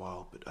here for a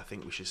while, but I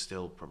think we should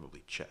still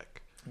probably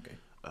check. Okay.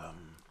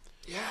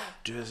 Yeah.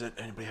 Does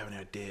anybody have any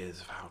ideas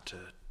of how to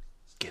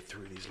get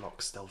through these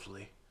locks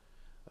stealthily?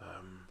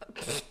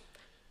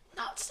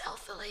 Not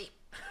stealthily.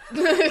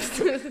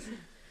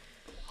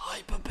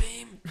 Hyper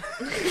beam.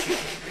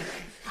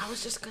 I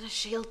was just gonna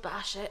shield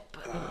bash it,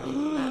 but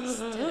that's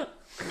still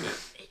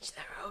each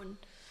their own.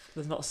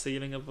 There's not a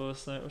ceiling above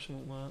us, though, which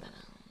won't work.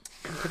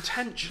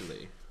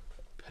 Potentially,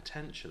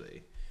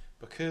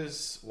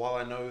 because while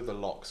I know the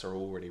locks are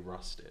already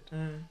rusted,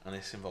 and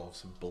this involves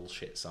some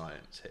bullshit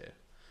science here,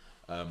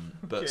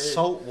 but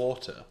salt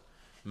water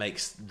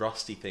makes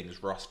rusty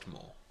things rust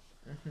more.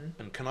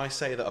 And can I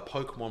say that a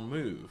Pokemon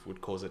move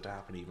would cause it to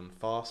happen even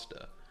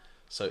faster?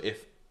 So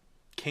if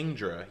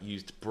Kingdra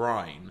used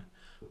brine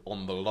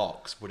on the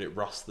locks, would it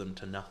rust them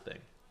to nothing?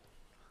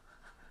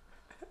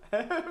 Do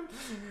you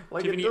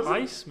have any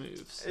ice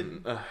moves? I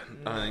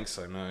don't think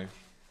so, no.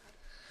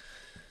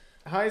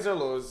 Highs or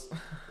lows?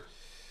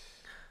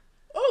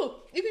 Oh,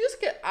 you can just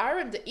get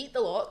Aaron to eat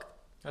the lock.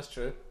 That's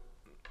true.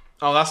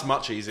 Oh, that's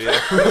much easier.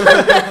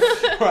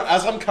 Right,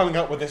 as I'm coming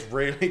up with this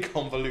really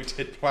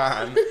convoluted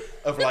plan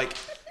of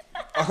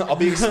I'll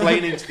be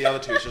explaining to the other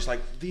two. It's just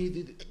like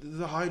the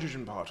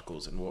hydrogen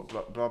particles and what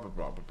blah blah blah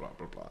blah blah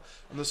blah blah,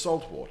 and the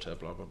salt water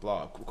blah blah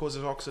blah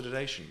causes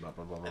oxidation blah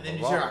blah blah blah. And then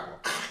blah.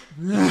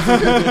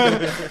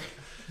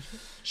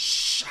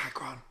 Shh,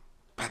 Agron.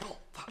 Pebble.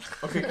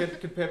 Okay,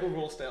 could Pebble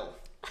roll stealth?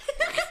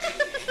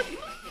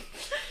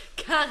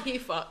 Can he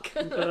fuck?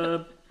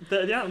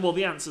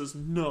 The answer's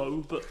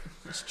no, but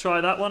let's try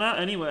that one out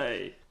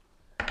anyway.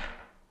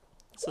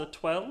 It's a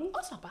 12. Oh,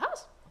 that's not bad.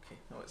 Okay,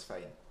 no, it's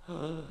fine.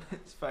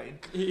 It's fine.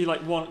 You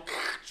want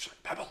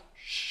Pebble.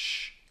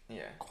 Shh.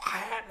 Yeah.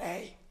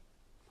 Quietly.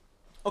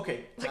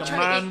 Okay. Like A trying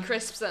to man- eat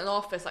crisps at an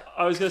office.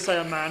 I was gonna say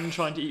a man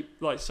trying to eat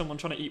someone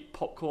trying to eat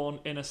popcorn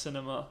in a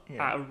cinema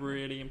at a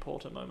really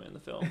important moment in the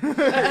film.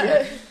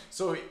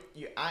 So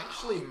you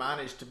actually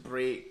managed to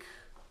break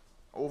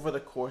over the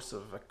course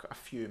of a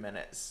few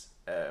minutes.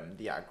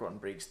 The Agron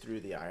breaks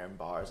through the iron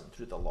bars and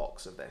through the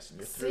locks of this, and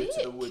you're through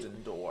to the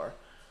wooden door.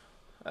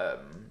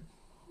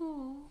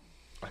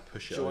 I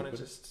push it Do you want open.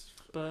 to just?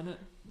 Burn it.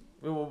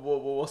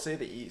 We'll say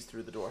that he eats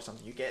through the door or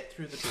something. You get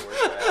through the door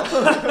as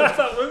well.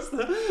 That was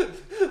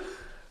the.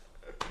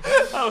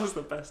 That was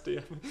the best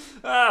DM.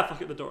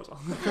 Fuck it, the door's on.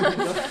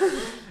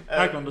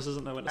 Agron just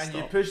doesn't know when to and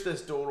stop. you push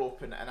this door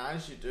open, and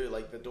as you do,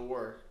 like the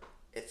door,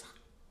 it's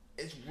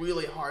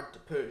really hard to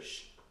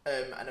push.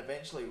 And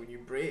eventually, when you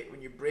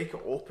break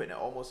it open, it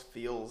almost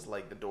feels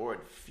like the door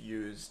had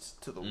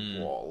fused to the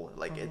wall.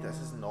 Like this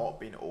has not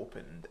been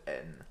opened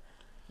in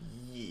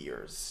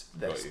years.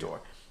 This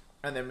door,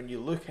 and then when you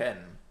look in,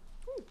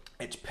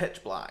 it's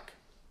pitch black.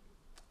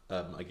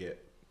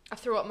 I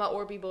throw up my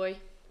Orby boy.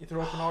 You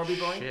throw up an Orby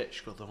boy. Shit,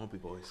 she got the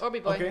Orby boys.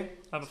 Orby boy. Okay.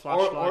 I have a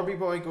flashlight. Orby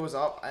boy goes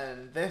up,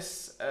 and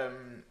this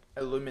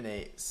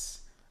illuminates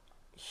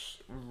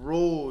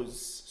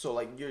rows. So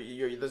like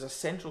you're there's a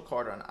central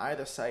corridor on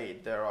either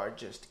side. There are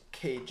just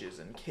cages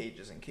and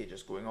cages and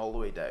cages going all the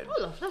way down.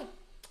 Oh, lovely.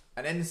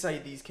 And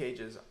inside these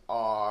cages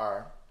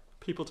are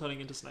People turning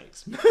into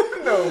snakes.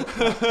 no.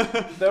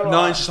 There are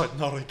Nine's just like,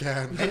 not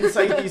again.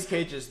 inside these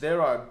cages.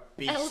 There are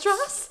beasts.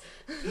 Eldras?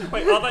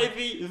 Wait, are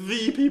they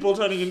the people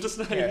turning into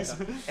Yeah. snakes?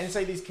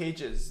 Inside these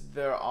cages,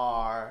 there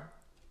are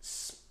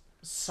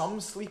some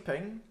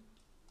sleeping,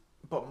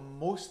 but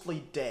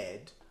mostly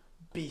dead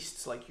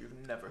beasts like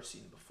you've never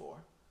seen before.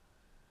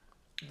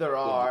 There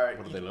are.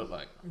 What do they look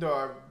like? There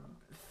are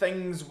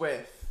things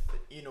with,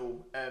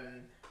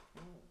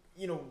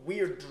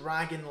 weird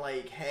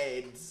dragon-like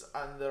heads,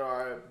 and there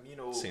are,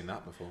 Seen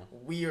that before.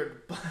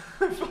 weird.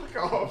 Fuck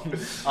off.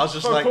 I was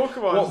just For like,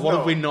 Pokemon, what no.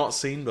 have we not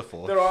seen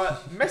before? There are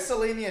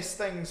miscellaneous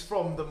things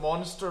from the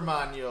Monster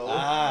Manual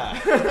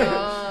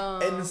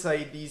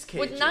inside these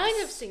cages. Would Nine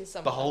have seen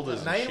something? Beholders.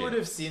 and Nine shit. would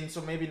have seen,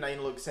 so maybe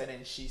Nine looks in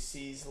and she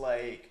sees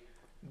like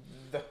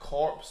the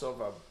corpse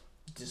of a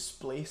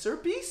displacer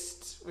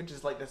beast, which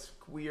is like this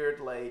weird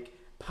like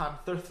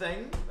panther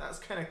thing. That's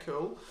kind of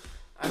cool.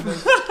 And then,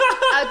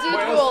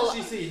 what else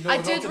did she see? No, I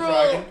not did the roll.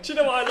 dragon. Do you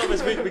know what I love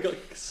is we got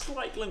a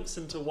slight glimpse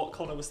into what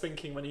Connor was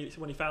thinking when he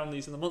found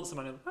these in the Monster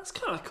Manual. That's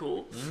kind of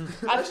cool.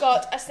 I've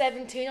got a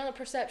 17 on a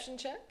perception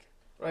check.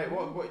 Right,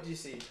 what did you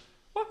see?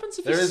 What happens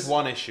if There you is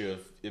one issue of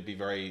it'd be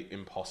very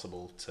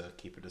impossible to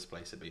keep a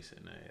displacer beast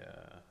in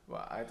a.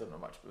 Well, I don't know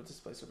much about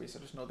displacer beasts. I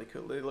just know they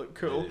look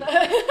cool.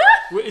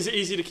 Wait, is it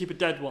easy to keep a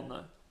dead one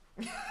though?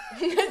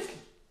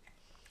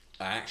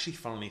 I actually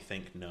funnily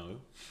think no.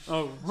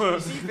 Oh, You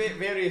see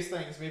various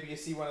things. Maybe you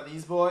see one of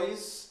these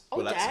boys. Oh,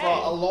 Well, that's dang.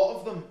 But a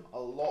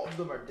lot of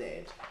them are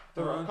dead.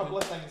 There are a Okay. couple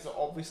of things that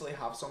obviously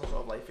have some sort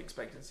of life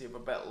expectancy of a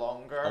bit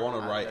longer. I want to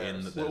and write there's-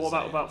 in that Well, there's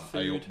what about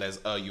food? There's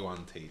a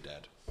Yuan-Ti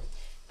dead.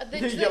 Do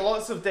You get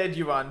lots of dead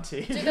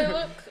Yuan-Ti. they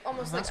look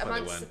almost like That's why they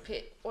went.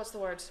 emancipate? What's the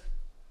word?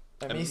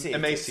 Emaciated.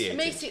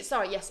 Emaciated.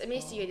 Sorry, yes,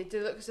 emaciated. They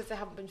look as if they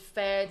haven't been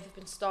fed, they've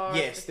been starved,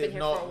 Yes, they've been here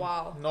not, for a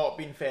while. not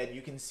been fed.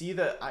 You can see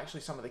that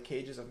actually some of the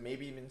cages have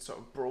maybe been sort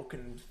of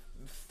broken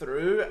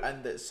through,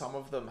 and that some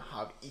of them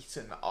have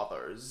eaten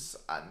others,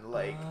 and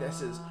like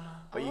this is.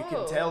 But you can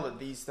Oh. tell that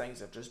these things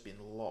have just been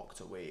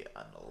locked away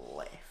and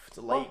left,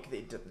 like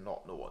they did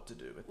not know what to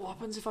do with them. what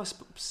happens if I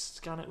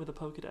scan it with a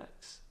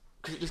Pokedex?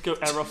 Does it just go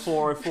error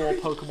 404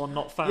 Pokemon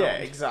not found? Yeah,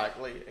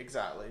 exactly.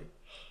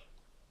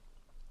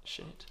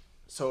 Shit.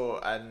 So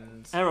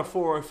and Error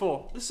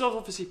 404. This is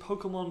obviously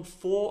Pokemon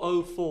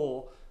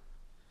 404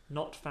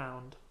 not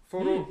found.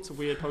 It's a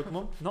weird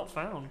Pokemon. Not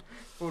found.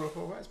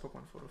 404. What is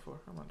Pokemon 404?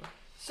 I wonder.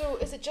 So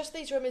is it just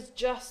these rooms,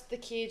 just the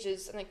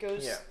cages, and it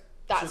goes? Yeah.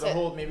 That's so the it.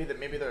 whole maybe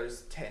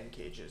there's 10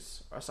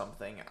 cages or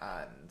something,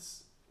 and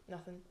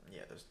Nothing.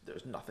 yeah,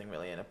 there's nothing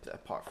really in it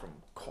apart from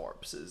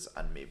corpses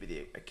and maybe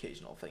the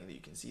occasional thing that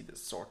you can see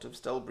that's sort of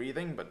still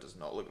breathing but does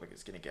not look like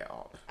it's gonna get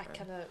up. I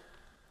kind of,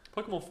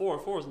 Pokemon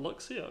 404 is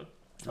Luxio.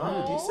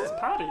 Oh, It's decent.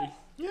 Paddy.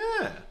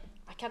 Yeah.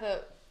 I kind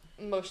of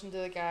motioned to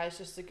the guys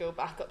just to go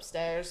back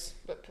upstairs,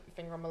 but put my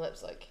finger on my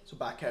lips, like. So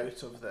back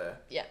out of the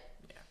Yeah.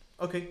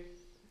 Okay.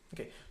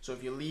 So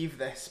if you leave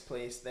this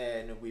place,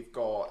 then we've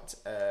got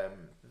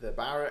the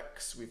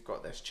barracks, we've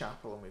got this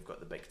chapel, and we've got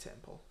the big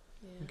temple.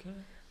 Yeah. Okay.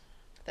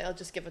 I think I'll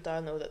just give a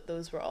download that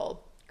those were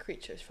all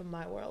creatures from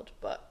my world,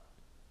 but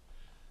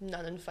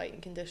none in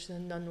fighting condition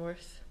and none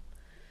worth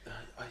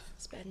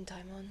spending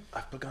time on.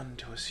 I've begun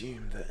to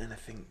assume that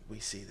anything we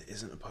see that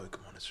isn't a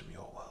Pokemon is from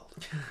your world.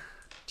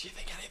 Do you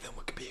think any of them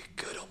would be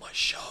good on my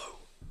show?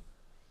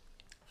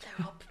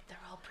 They're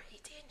all pretty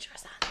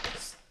dangerous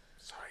animals.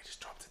 Sorry, just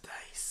dropped a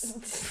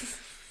dice.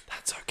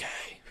 That's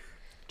okay.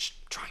 Just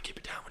try and keep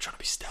it down. We're trying to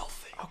be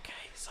stealthy. Okay,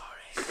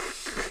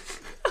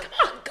 sorry. Come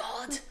on,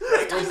 God!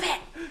 Stop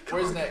it!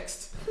 Where's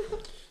next?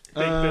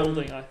 Big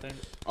building, I think.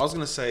 I was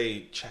gonna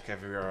say check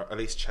everywhere. At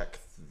least check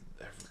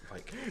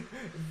like.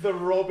 The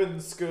Robin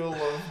school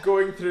of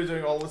going through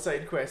doing all the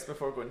side quests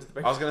before going to the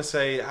big I was gonna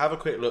say have a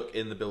quick look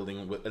in the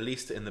building, at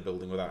least in the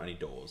building without any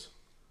doors.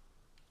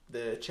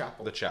 the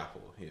chapel. The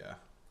chapel, yeah.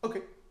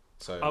 Okay.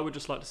 So I would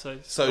just like to say.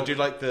 So do you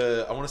like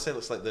the? I want to say it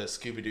looks like the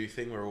Scooby Doo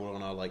thing. We're all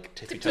on our like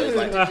tippy toes,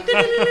 like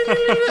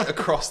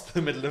across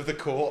the middle of the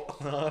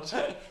court.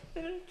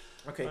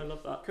 Okay. I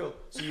love that. Cool.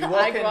 So you I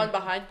walk go in. on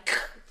behind.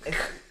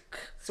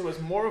 So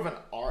it's more of an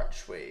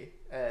archway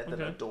than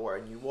a Okay. door,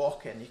 and you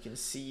walk in. You can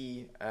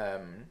see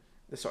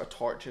the sort of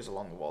torches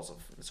along the walls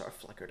have sort of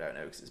flickered out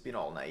now because it's been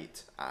all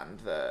night, and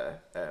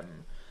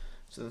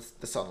So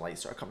the sunlight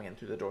sort of coming in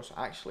through the door. So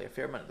actually, a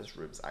fair amount of this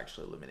room is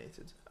actually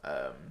illuminated.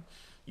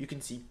 You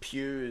can see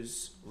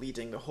pews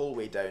leading the whole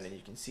way down, and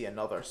you can see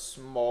another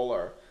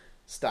smaller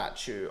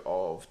statue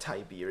of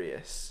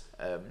Tiberius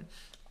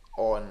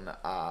on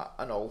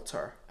an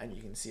altar. And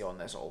you can see on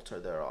this altar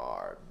there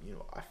are,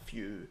 a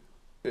few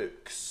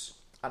books,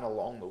 and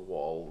along the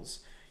walls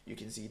you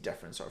can see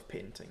different sort of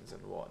paintings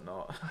and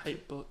whatnot. I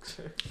hate books.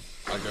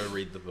 I go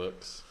read the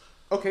books.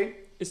 Okay.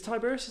 Is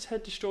Tiberius'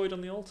 head destroyed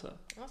on the altar?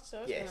 That's what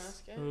I was Yes. gonna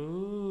ask, yeah.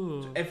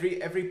 Ooh. So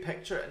every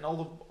picture and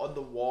on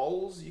the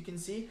walls you can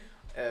see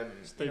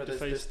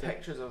there's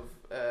pictures of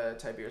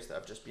Tiberius that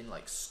have just been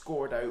like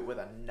scored out with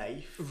a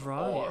knife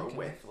or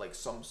with like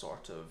some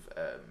sort of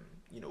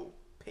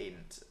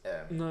paint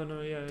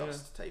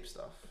dust type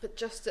stuff. But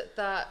just at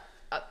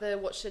the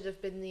what should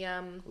have been the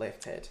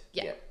Left head.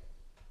 Yeah.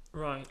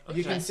 Right. Okay.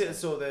 You can see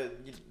so the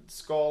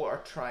Skull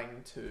are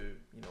trying to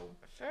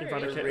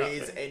Eradicate that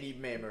erase bit. any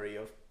memory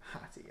of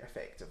Hattie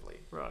effectively.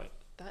 Right.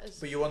 That is.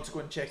 But you want to go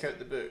and check out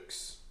the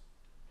books.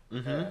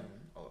 Mm-hmm.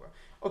 Oliver.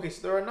 Okay,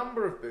 so there are a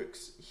number of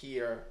books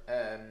here.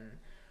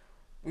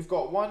 We've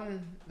got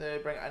one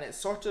and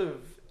it's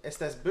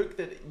this book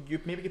that you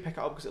maybe could pick it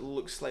up because it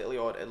looks slightly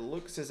odd. It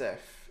looks as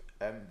if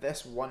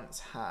this once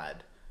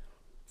had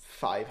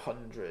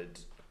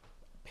 500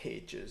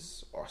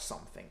 pages or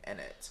something in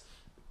it,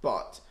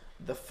 but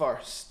the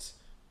first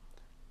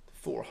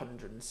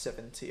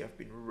 470 have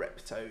been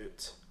ripped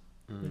out.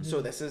 Mm-hmm.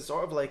 So this is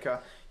sort of like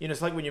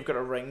it's like when you've got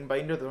a ring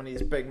binder, one of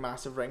these big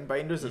massive ring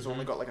binders that's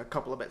only got like a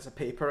couple of bits of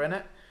paper in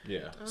it.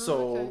 Yeah.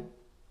 Okay.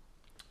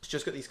 It's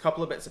just got these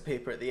couple of bits of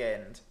paper at the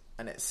end,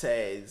 and it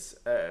says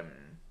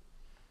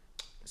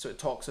so it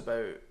talks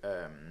about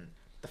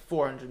the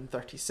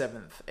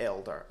 437th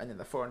elder, and then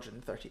the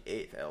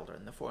 438th elder,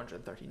 and the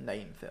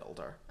 439th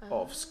elder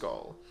of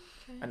Skull.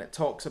 Okay. And it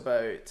talks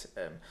about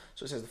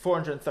so it says the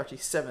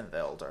 437th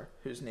elder,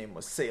 whose name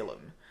was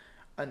Salem,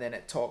 and then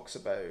it talks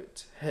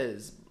about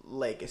his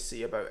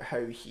legacy, about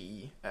how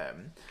he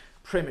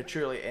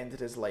prematurely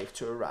ended his life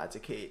to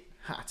eradicate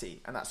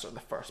Hattie, and that's sort of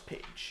the first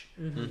page.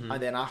 Mm-hmm.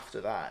 And then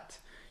after that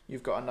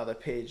you've got another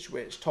page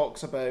which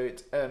talks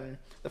about the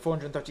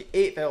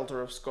 438th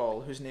elder of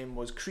Skull, whose name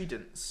was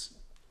Credence,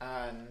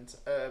 and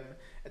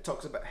it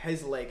talks about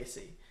his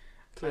legacy.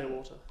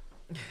 Clearwater.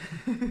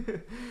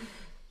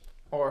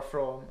 Or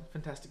from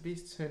Fantastic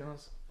Beasts, who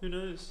knows? Who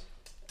knows?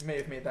 May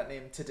have made that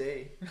name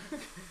today.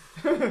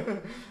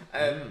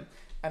 And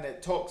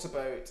it talks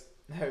about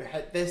how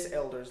this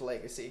elder's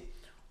legacy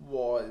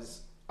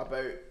was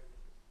about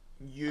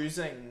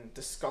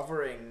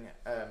discovering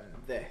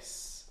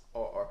this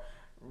or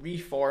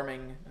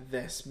reforming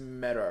this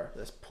mirror,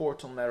 this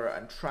portal mirror,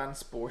 and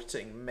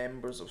transporting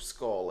members of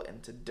Skull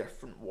into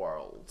different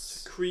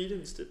worlds.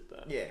 Credence did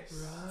that. Yes.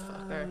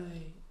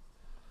 Right.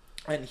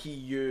 And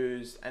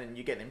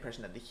you get the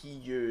impression that he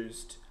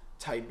used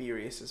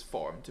Tiberius's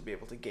form to be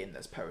able to gain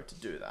this power to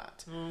do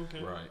that. Oh,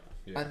 okay. Right.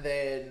 Yeah. And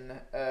then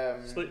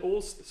So they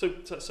all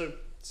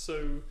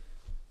so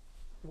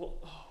what?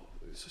 Oh,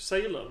 so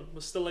Salem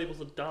was still able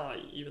to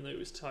die even though it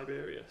was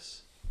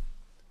Tiberius.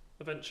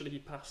 Eventually, he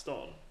passed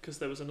on because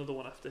there was another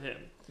one after him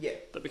yeah.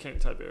 that became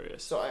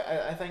Tiberius. So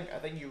I think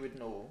you would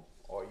know,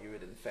 or you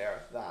would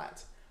infer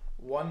that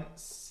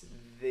once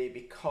they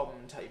become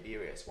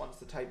Tiberius, once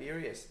the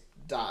Tiberius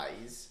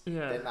dies,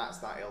 then that's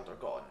that elder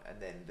gone, and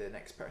then the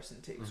next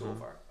person takes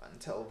over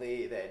until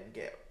they then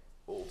get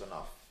old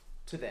enough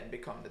to then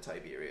become the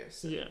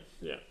Tiberius. Yeah,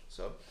 yeah.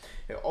 So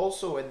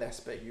also in this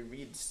bit you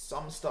read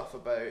some stuff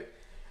about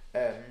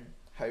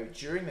how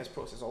during this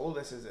process, although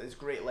this is his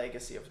great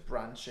legacy of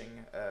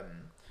branching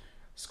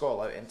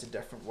Skull out into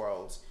different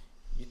worlds,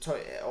 it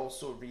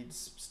also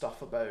reads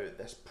stuff about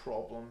this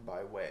problem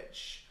by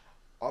which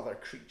other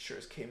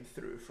creatures came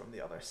through from the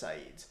other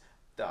side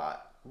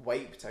that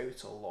wiped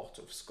out a lot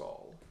of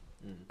Skull.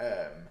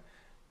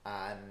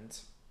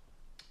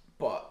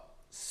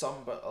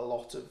 But a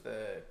lot of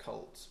the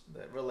cult,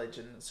 the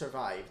religion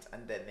survived,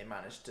 and then they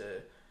managed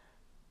to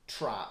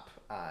trap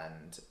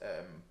and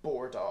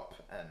board up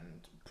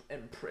and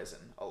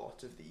imprison a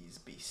lot of these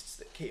beasts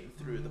that came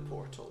through the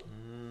portal.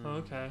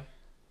 Okay.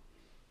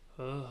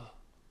 Ugh.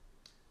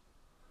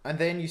 And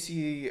then you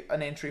see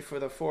an entry for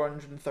the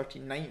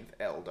 439th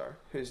elder,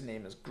 whose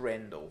name is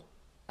Grendel,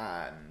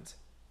 and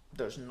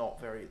there's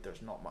not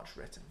much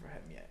written for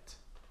him yet.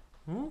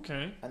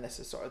 Okay. And this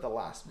is sort of the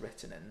last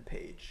written in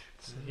page.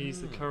 So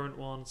he's the current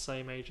one,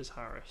 same age as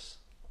Harris.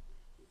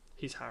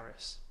 He's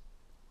Harris.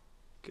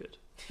 Good.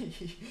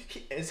 He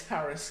is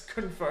Harris,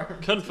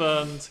 confirmed.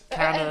 Confirmed.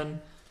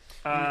 Canon.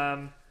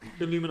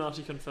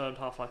 Illuminati confirmed.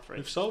 Half-Life 3.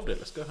 We've solved it.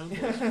 Let's go home,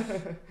 boys.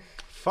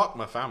 Fuck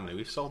my family.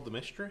 We've solved the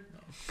mystery.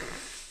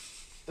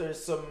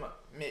 There's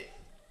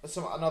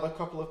another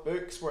couple of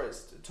books where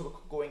it's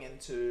going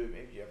into,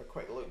 maybe you have a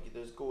quick look,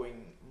 there's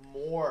going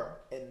more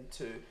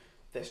into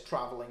this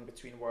travelling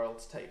between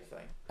worlds type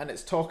thing. And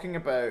it's talking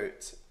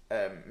about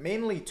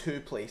mainly two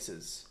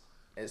places.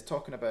 It's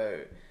talking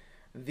about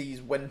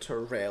these winter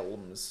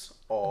realms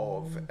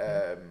of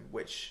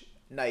which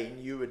 9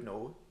 you would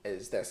know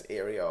is this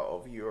area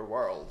of your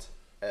world.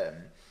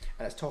 and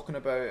it's talking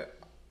about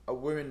a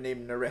woman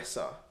named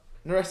Nerissa.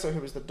 Nerissa,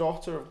 who was the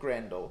daughter of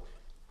Grendel,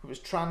 who was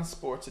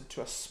transported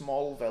to a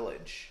small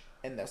village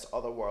in this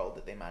other world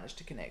that they managed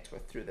to connect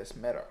with through this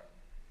mirror.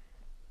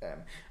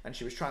 And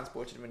she was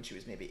transported when she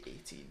was maybe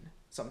 18,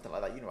 something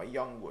like that, a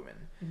young woman.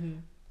 Mm-hmm.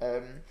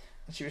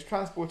 And she was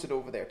transported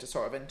over there to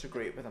sort of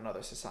integrate with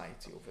another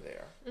society over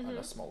there, in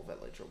a small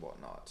village or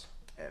whatnot,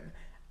 and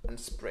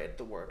spread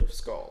the word of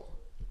Skoll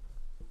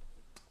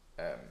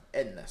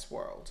in this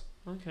world.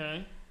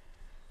 Okay.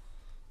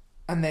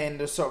 And then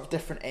there's sort of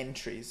different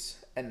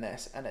entries in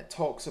this, and it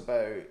talks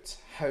about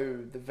how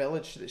the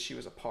village that she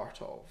was a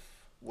part of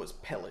was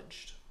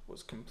pillaged,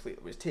 was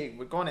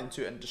gone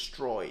into and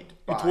destroyed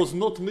by, It was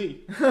not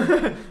me.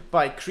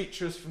 by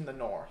creatures from the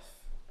north.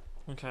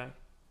 Okay.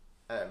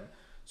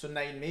 So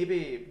 9,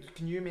 maybe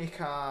can you make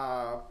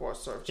a what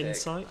sort of check?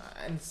 Insight?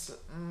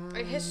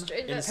 A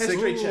history.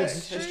 History check.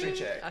 History? History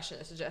check. I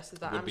shouldn't have suggested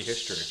that. Would I'm be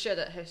history. shit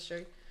at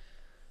history.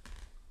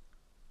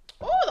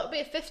 Oh, that would be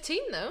a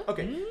 15 though.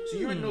 Okay, so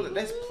you would know that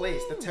this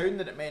place, the town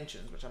that it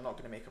mentions, which I'm not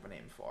going to make up a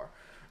name for,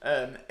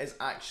 is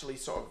actually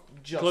sort of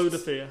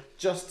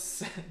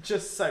just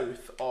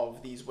south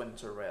of these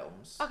winter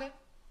realms. Okay.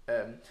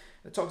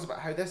 It talks about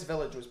how this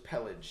village was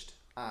pillaged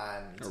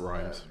and It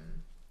rhymes.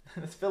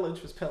 this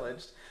village was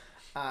pillaged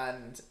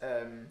and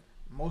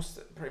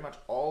pretty much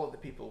all of the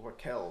people were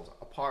killed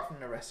apart from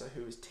Nerissa,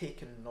 who was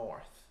taken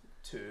north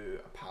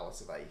to a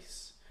palace of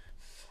ice.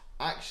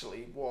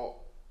 Actually, what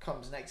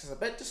comes next is a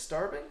bit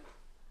disturbing,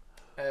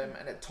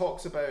 and it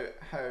talks about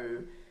how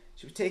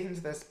she was taken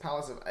to this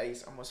palace of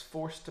ice and was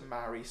forced to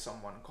marry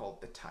someone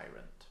called the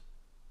Tyrant.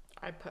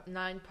 I put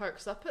 9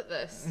 perks up at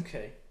this.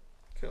 Okay,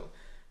 cool.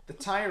 The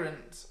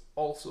Tyrant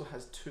also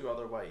has 2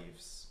 other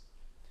wives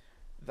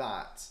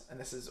and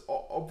this is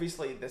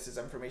obviously this is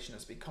information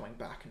that's been coming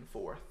back and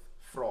forth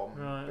from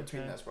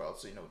between this world,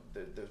 so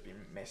there's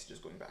been messages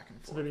going back and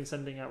forth. So they've been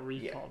sending out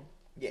recon.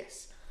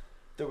 Yes.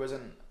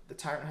 The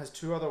Tyrant has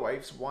 2 other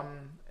wives.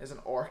 One is an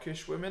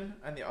orcish woman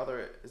and the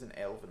other is an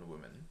elven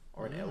woman,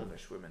 or an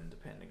elvish woman,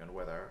 depending on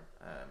whether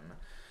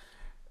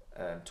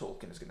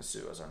Tolkien is going to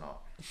sue us or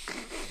not.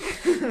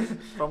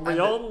 From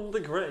beyond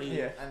the grave.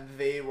 Yeah, and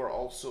they were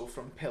also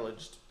from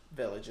pillaged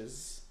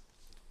villages.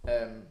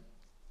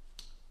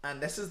 And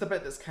this is the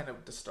bit that's kind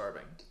of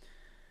disturbing.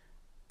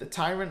 The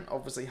Tyrant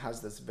obviously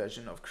has this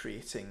vision of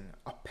creating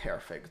a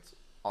perfect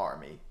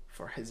army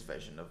for his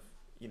vision of,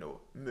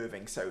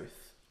 moving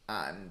south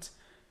and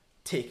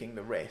taking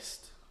the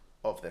rest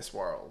of this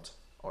world,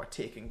 or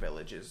taking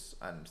villages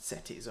and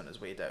cities on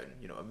his way down,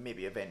 and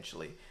maybe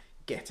eventually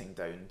getting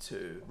down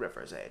to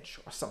River's Edge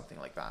or something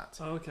like that.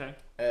 Oh, okay.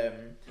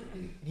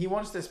 He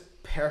wants this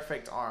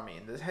perfect army,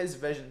 and his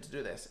vision to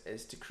do this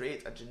is to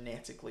create a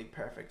genetically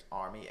perfect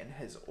army in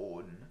his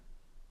own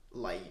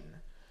line.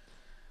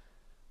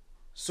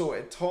 So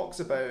it talks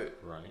about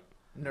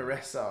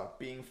Nerissa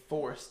being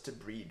forced to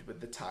breed with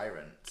the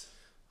Tyrant.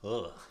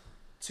 Ugh.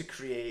 To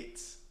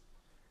create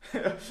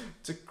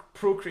to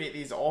procreate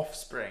these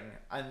offspring,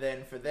 and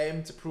then for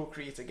them to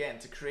procreate again,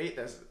 to create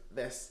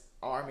this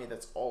army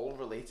that's all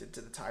related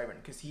to the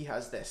Tyrant, because he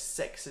has this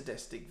sick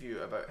sadistic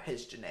view about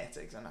his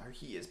genetics and how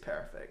he is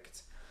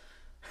perfect.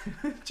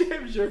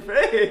 James, your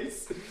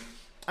face.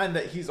 And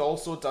that he's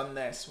also done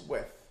this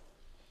with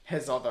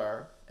his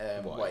other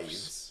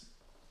wives.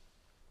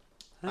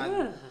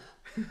 And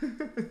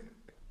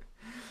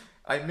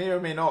I may or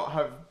may not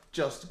have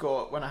just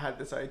got, when I had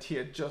this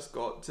idea, just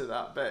got to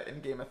that bit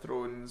in Game of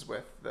Thrones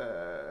with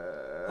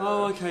the...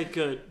 Oh, okay,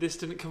 good. This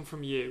didn't come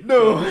from you.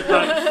 No.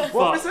 Like,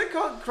 what was it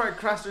called?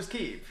 Craster's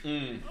Keep?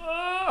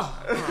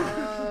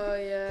 Oh,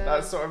 yeah.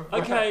 That's sort of...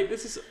 Okay,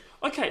 this is...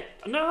 Okay,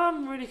 now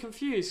I'm really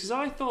confused, because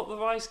I thought the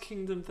Ice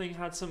Kingdom thing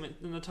had something,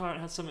 and the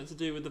Tyrant had something to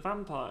do with the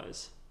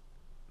vampires.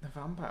 The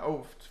vampire?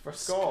 Oh, for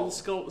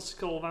Skoll?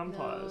 Skull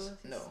vampires.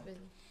 No.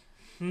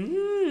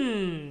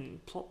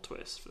 Plot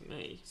twist for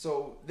me.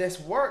 So this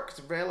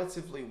worked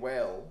relatively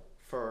well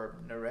for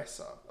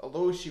Nerissa,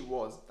 although she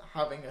was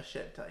having a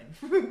shit time,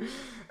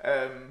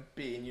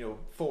 being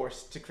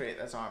forced to create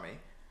this army.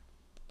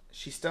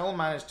 She still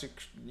managed to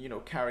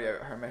carry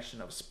out her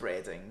mission of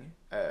spreading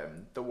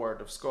the word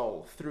of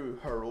Skoll through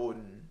her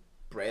own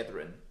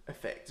brethren,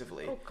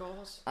 effectively. Oh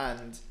God!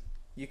 And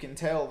you can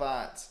tell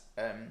that.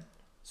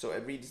 So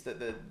it reads that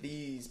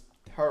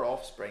her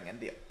offspring and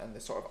the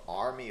sort of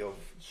army of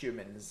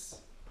humans,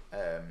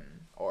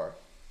 of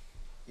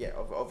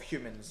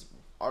humans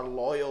are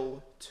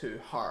loyal to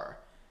her,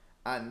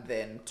 and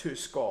then to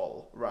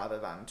Skoll rather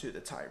than to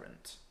the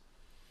Tyrant,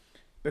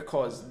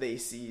 because they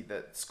see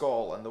that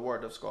Skoll and the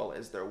word of Skoll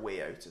is their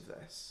way out of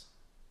this.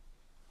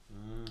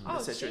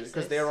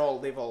 Because they've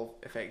all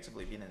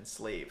effectively been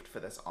enslaved for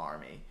this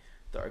army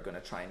that are going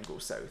to try and go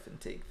south and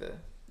take the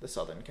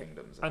southern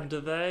kingdoms. And do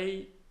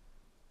they?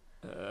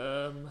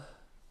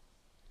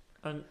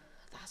 And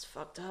that's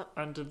fucked up.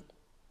 And do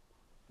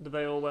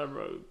they all wear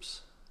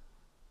robes?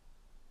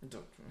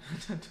 Don't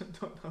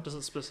know.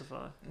 Doesn't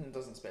specify.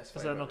 Doesn't specify.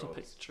 Is there not robes. a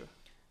picture?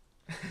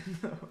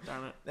 No.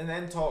 Damn it. And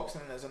then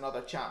there's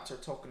another chapter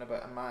talking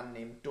about a man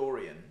named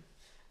Dorian,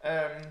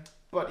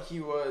 But he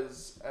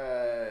was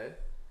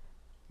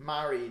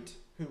married.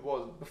 Who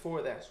was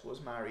before this was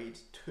married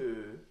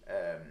to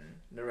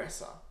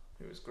Nerissa,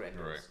 who was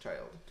Grendel's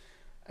child,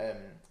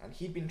 and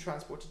he'd been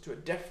transported to a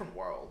different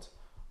world,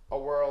 a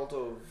world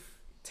of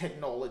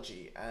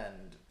technology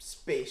and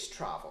space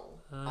travel,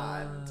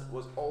 and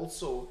was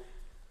also,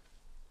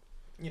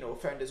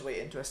 found his way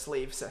into a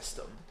slave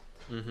system,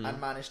 and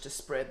managed to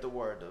spread the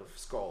word of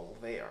Skoll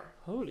there.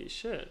 Holy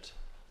shit!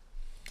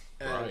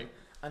 Right.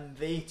 And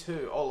they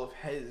too, all of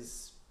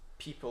his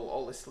people,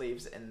 all the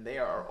slaves in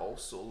there, are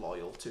also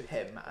loyal to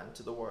him and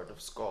to the word of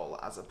Skoll,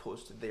 as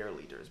opposed to their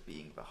leaders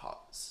being the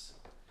Hutts.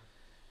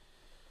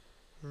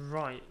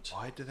 Right.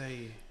 Why do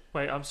they...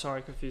 Wait, I'm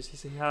sorry, confused.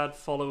 He had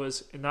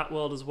followers in that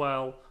world as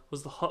well.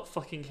 Was the Hutt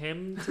fucking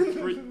him?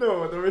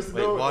 No, there was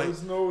no. why? There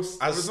was no.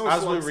 As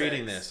no we're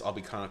reading this, I'll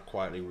be kind of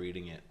quietly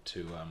reading it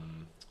to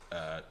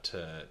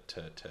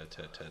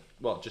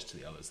just to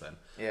the others then.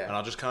 Yeah. And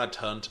I'll just kind of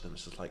turn to them.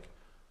 It's just like,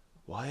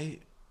 Why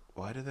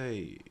are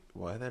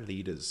their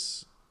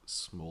leaders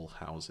small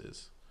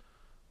houses?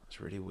 That's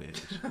really weird.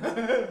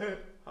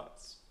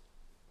 Hutts.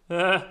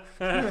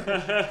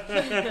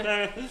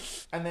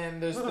 And then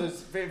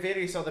there's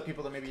various other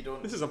people that maybe you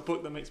don't. This is a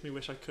book that makes me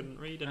wish I couldn't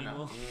read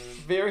anymore.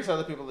 Various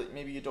other people that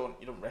maybe you don't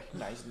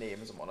recognize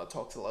names and want to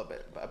talk a little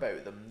bit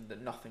about them.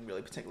 Nothing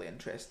really particularly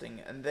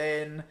interesting. And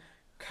then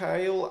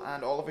Kyle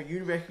and Oliver,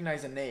 you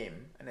recognize a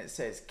name, and it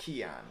says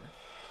Kian.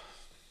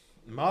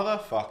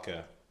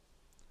 motherfucker.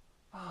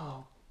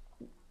 Oh,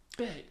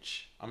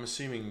 bitch. I'm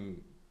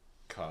assuming,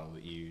 Kyle,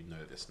 that you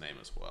know this name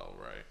as well,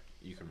 right?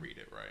 You can read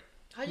it, right?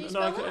 How do you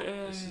spell that?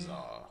 This is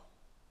our...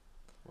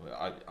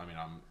 Well,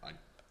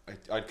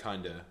 I'd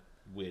kind of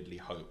weirdly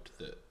hoped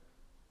that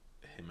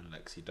him and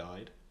Lexi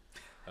died.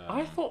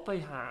 I thought they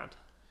had.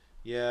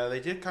 Yeah, they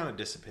did kind of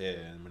disappear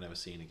and were never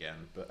seen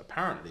again. But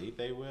apparently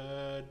they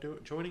were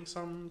joining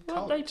some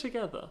cult. Weren't they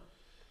together?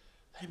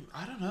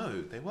 I don't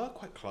know. They were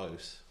quite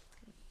close.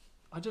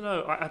 I don't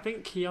know. I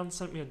think Kian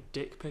sent me a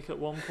dick pic at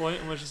one point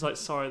and was just like,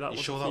 sorry, that You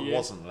wasn't sure for that you.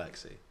 wasn't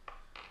Lexi?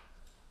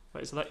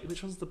 Wait, so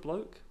which one's the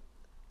bloke?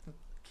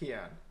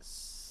 Kian.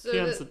 So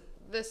Kian's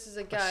this is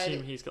a I guy assume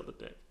that he's got the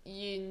dick.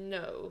 you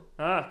know.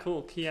 Ah,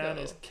 cool. Kian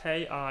Cool. is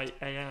Kian.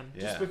 Yeah.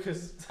 Just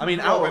because. I mean,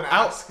 no one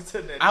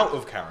out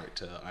of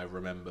character, I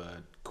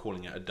remember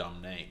calling it a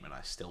dumb name, and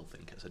I still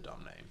think it's a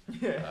dumb name.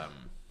 Yeah.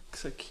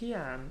 So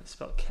Kian,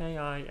 spelled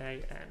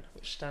Kian,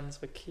 which stands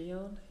for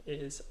Kian,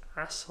 is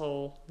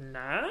asshole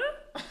nah?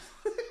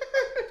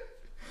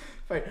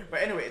 Fine.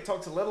 But anyway, it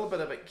talks a little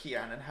bit about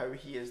Kian and how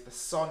he is the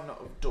son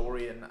of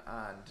Dorian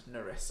and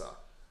Nerissa.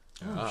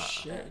 Oh,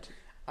 shit.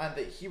 And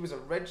that he was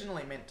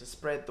originally meant to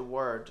spread the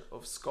word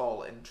of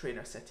Skoll in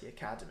Trainer City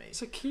Academy.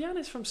 So Kian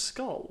is from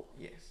Skoll?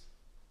 Yes.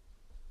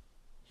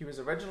 He was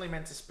originally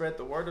meant to spread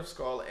the word of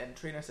Skoll in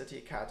Trainer City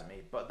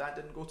Academy, but that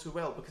didn't go too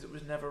well because it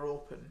was never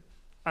open.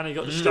 And he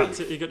got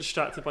distracted. He got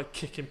distracted by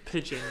kicking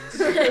pigeons.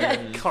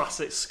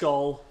 Classic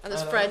Skoll. And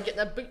his friend getting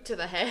a boot to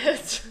the head.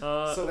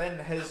 So then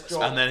his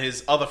job... And then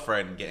his other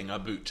friend getting a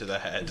boot to the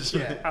head.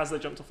 Yeah. As they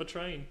jumped off a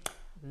train.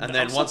 And I'm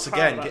then so once proud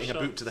again of that getting a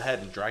shot. boot to the head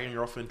and dragging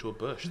her off into a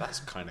bush. That's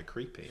kind of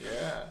creepy.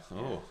 Yeah.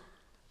 Oh.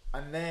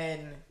 And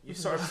then you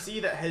sort of see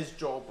that his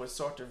job was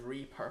sort of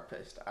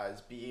repurposed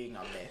as being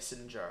a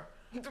messenger.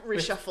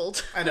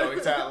 Reshuffled. I know,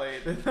 exactly.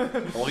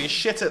 Well, you're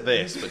shit at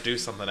this, but do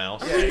something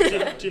else.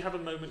 Do you have a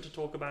moment to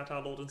talk about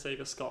our Lord and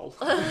Saviour Skoll?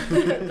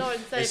 No,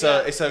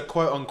 It's a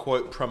quote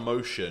unquote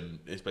promotion.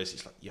 It's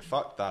basically like, you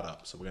fucked that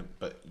up, so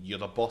but you're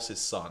the boss's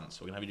son,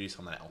 so we're gonna have you do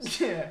something else.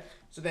 Yeah.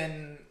 So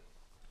then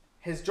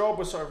his job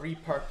was sort of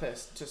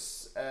repurposed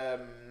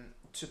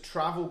to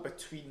travel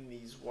between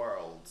these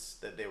worlds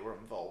that they were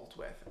involved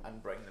with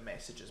and bring the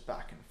messages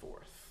back and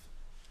forth.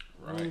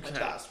 Right. Okay. And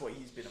that's what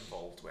he's been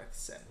involved with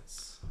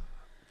since.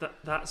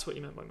 That's what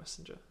you meant by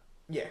messenger.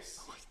 Yes.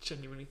 I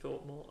genuinely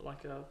thought more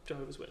like a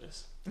Jehovah's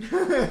Witness.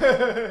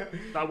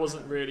 That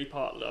wasn't really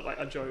part of like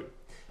a joke.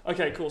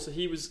 Okay, cool. So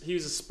he was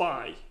a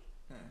spy.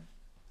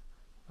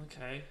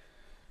 Okay.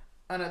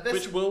 And at this,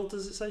 Which world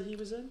does it say he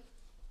was in?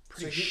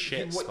 Pretty he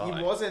shit spy.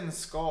 He was in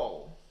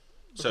Skoll.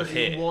 So Because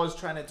here. he was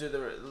trying to do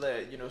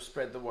the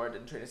spread the word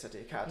in Trainer City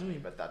Academy,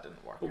 but that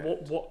didn't work. But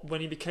out. what when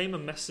he became a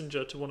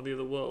messenger to one of the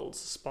other worlds,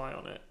 spy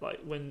on it?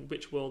 Like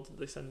which world did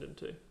they send him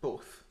to?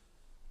 Both.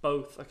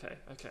 Both. Okay.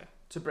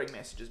 To bring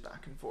messages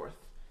back and forth.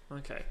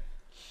 Okay.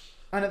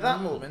 And at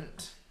that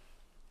moment,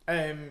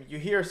 you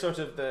hear sort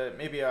of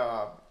maybe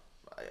a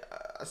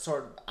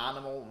sort of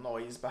animal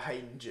noise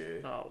behind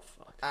you, Oh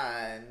fuck.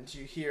 and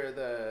you hear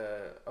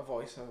a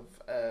voice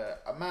of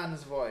a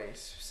man's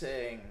voice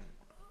saying,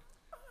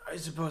 "I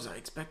suppose I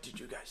expected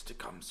you guys to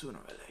come sooner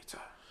or later."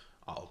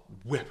 I'll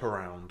whip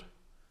around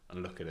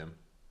and look at him.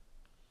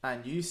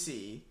 And you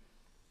see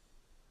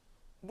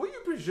what you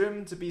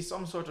presume to be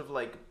some sort of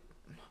like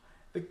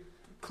the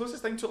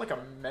closest thing to like a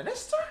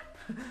minister.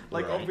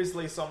 Like Right.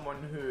 obviously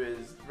someone who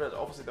is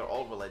obviously they're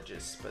all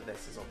religious, but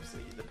this is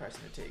obviously the person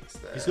who takes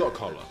the. He's got a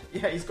collar.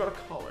 Yeah, he's got a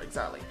collar,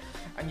 exactly.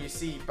 And you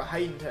see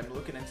behind him,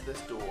 looking into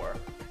this door,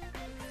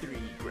 3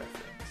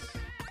 griffins.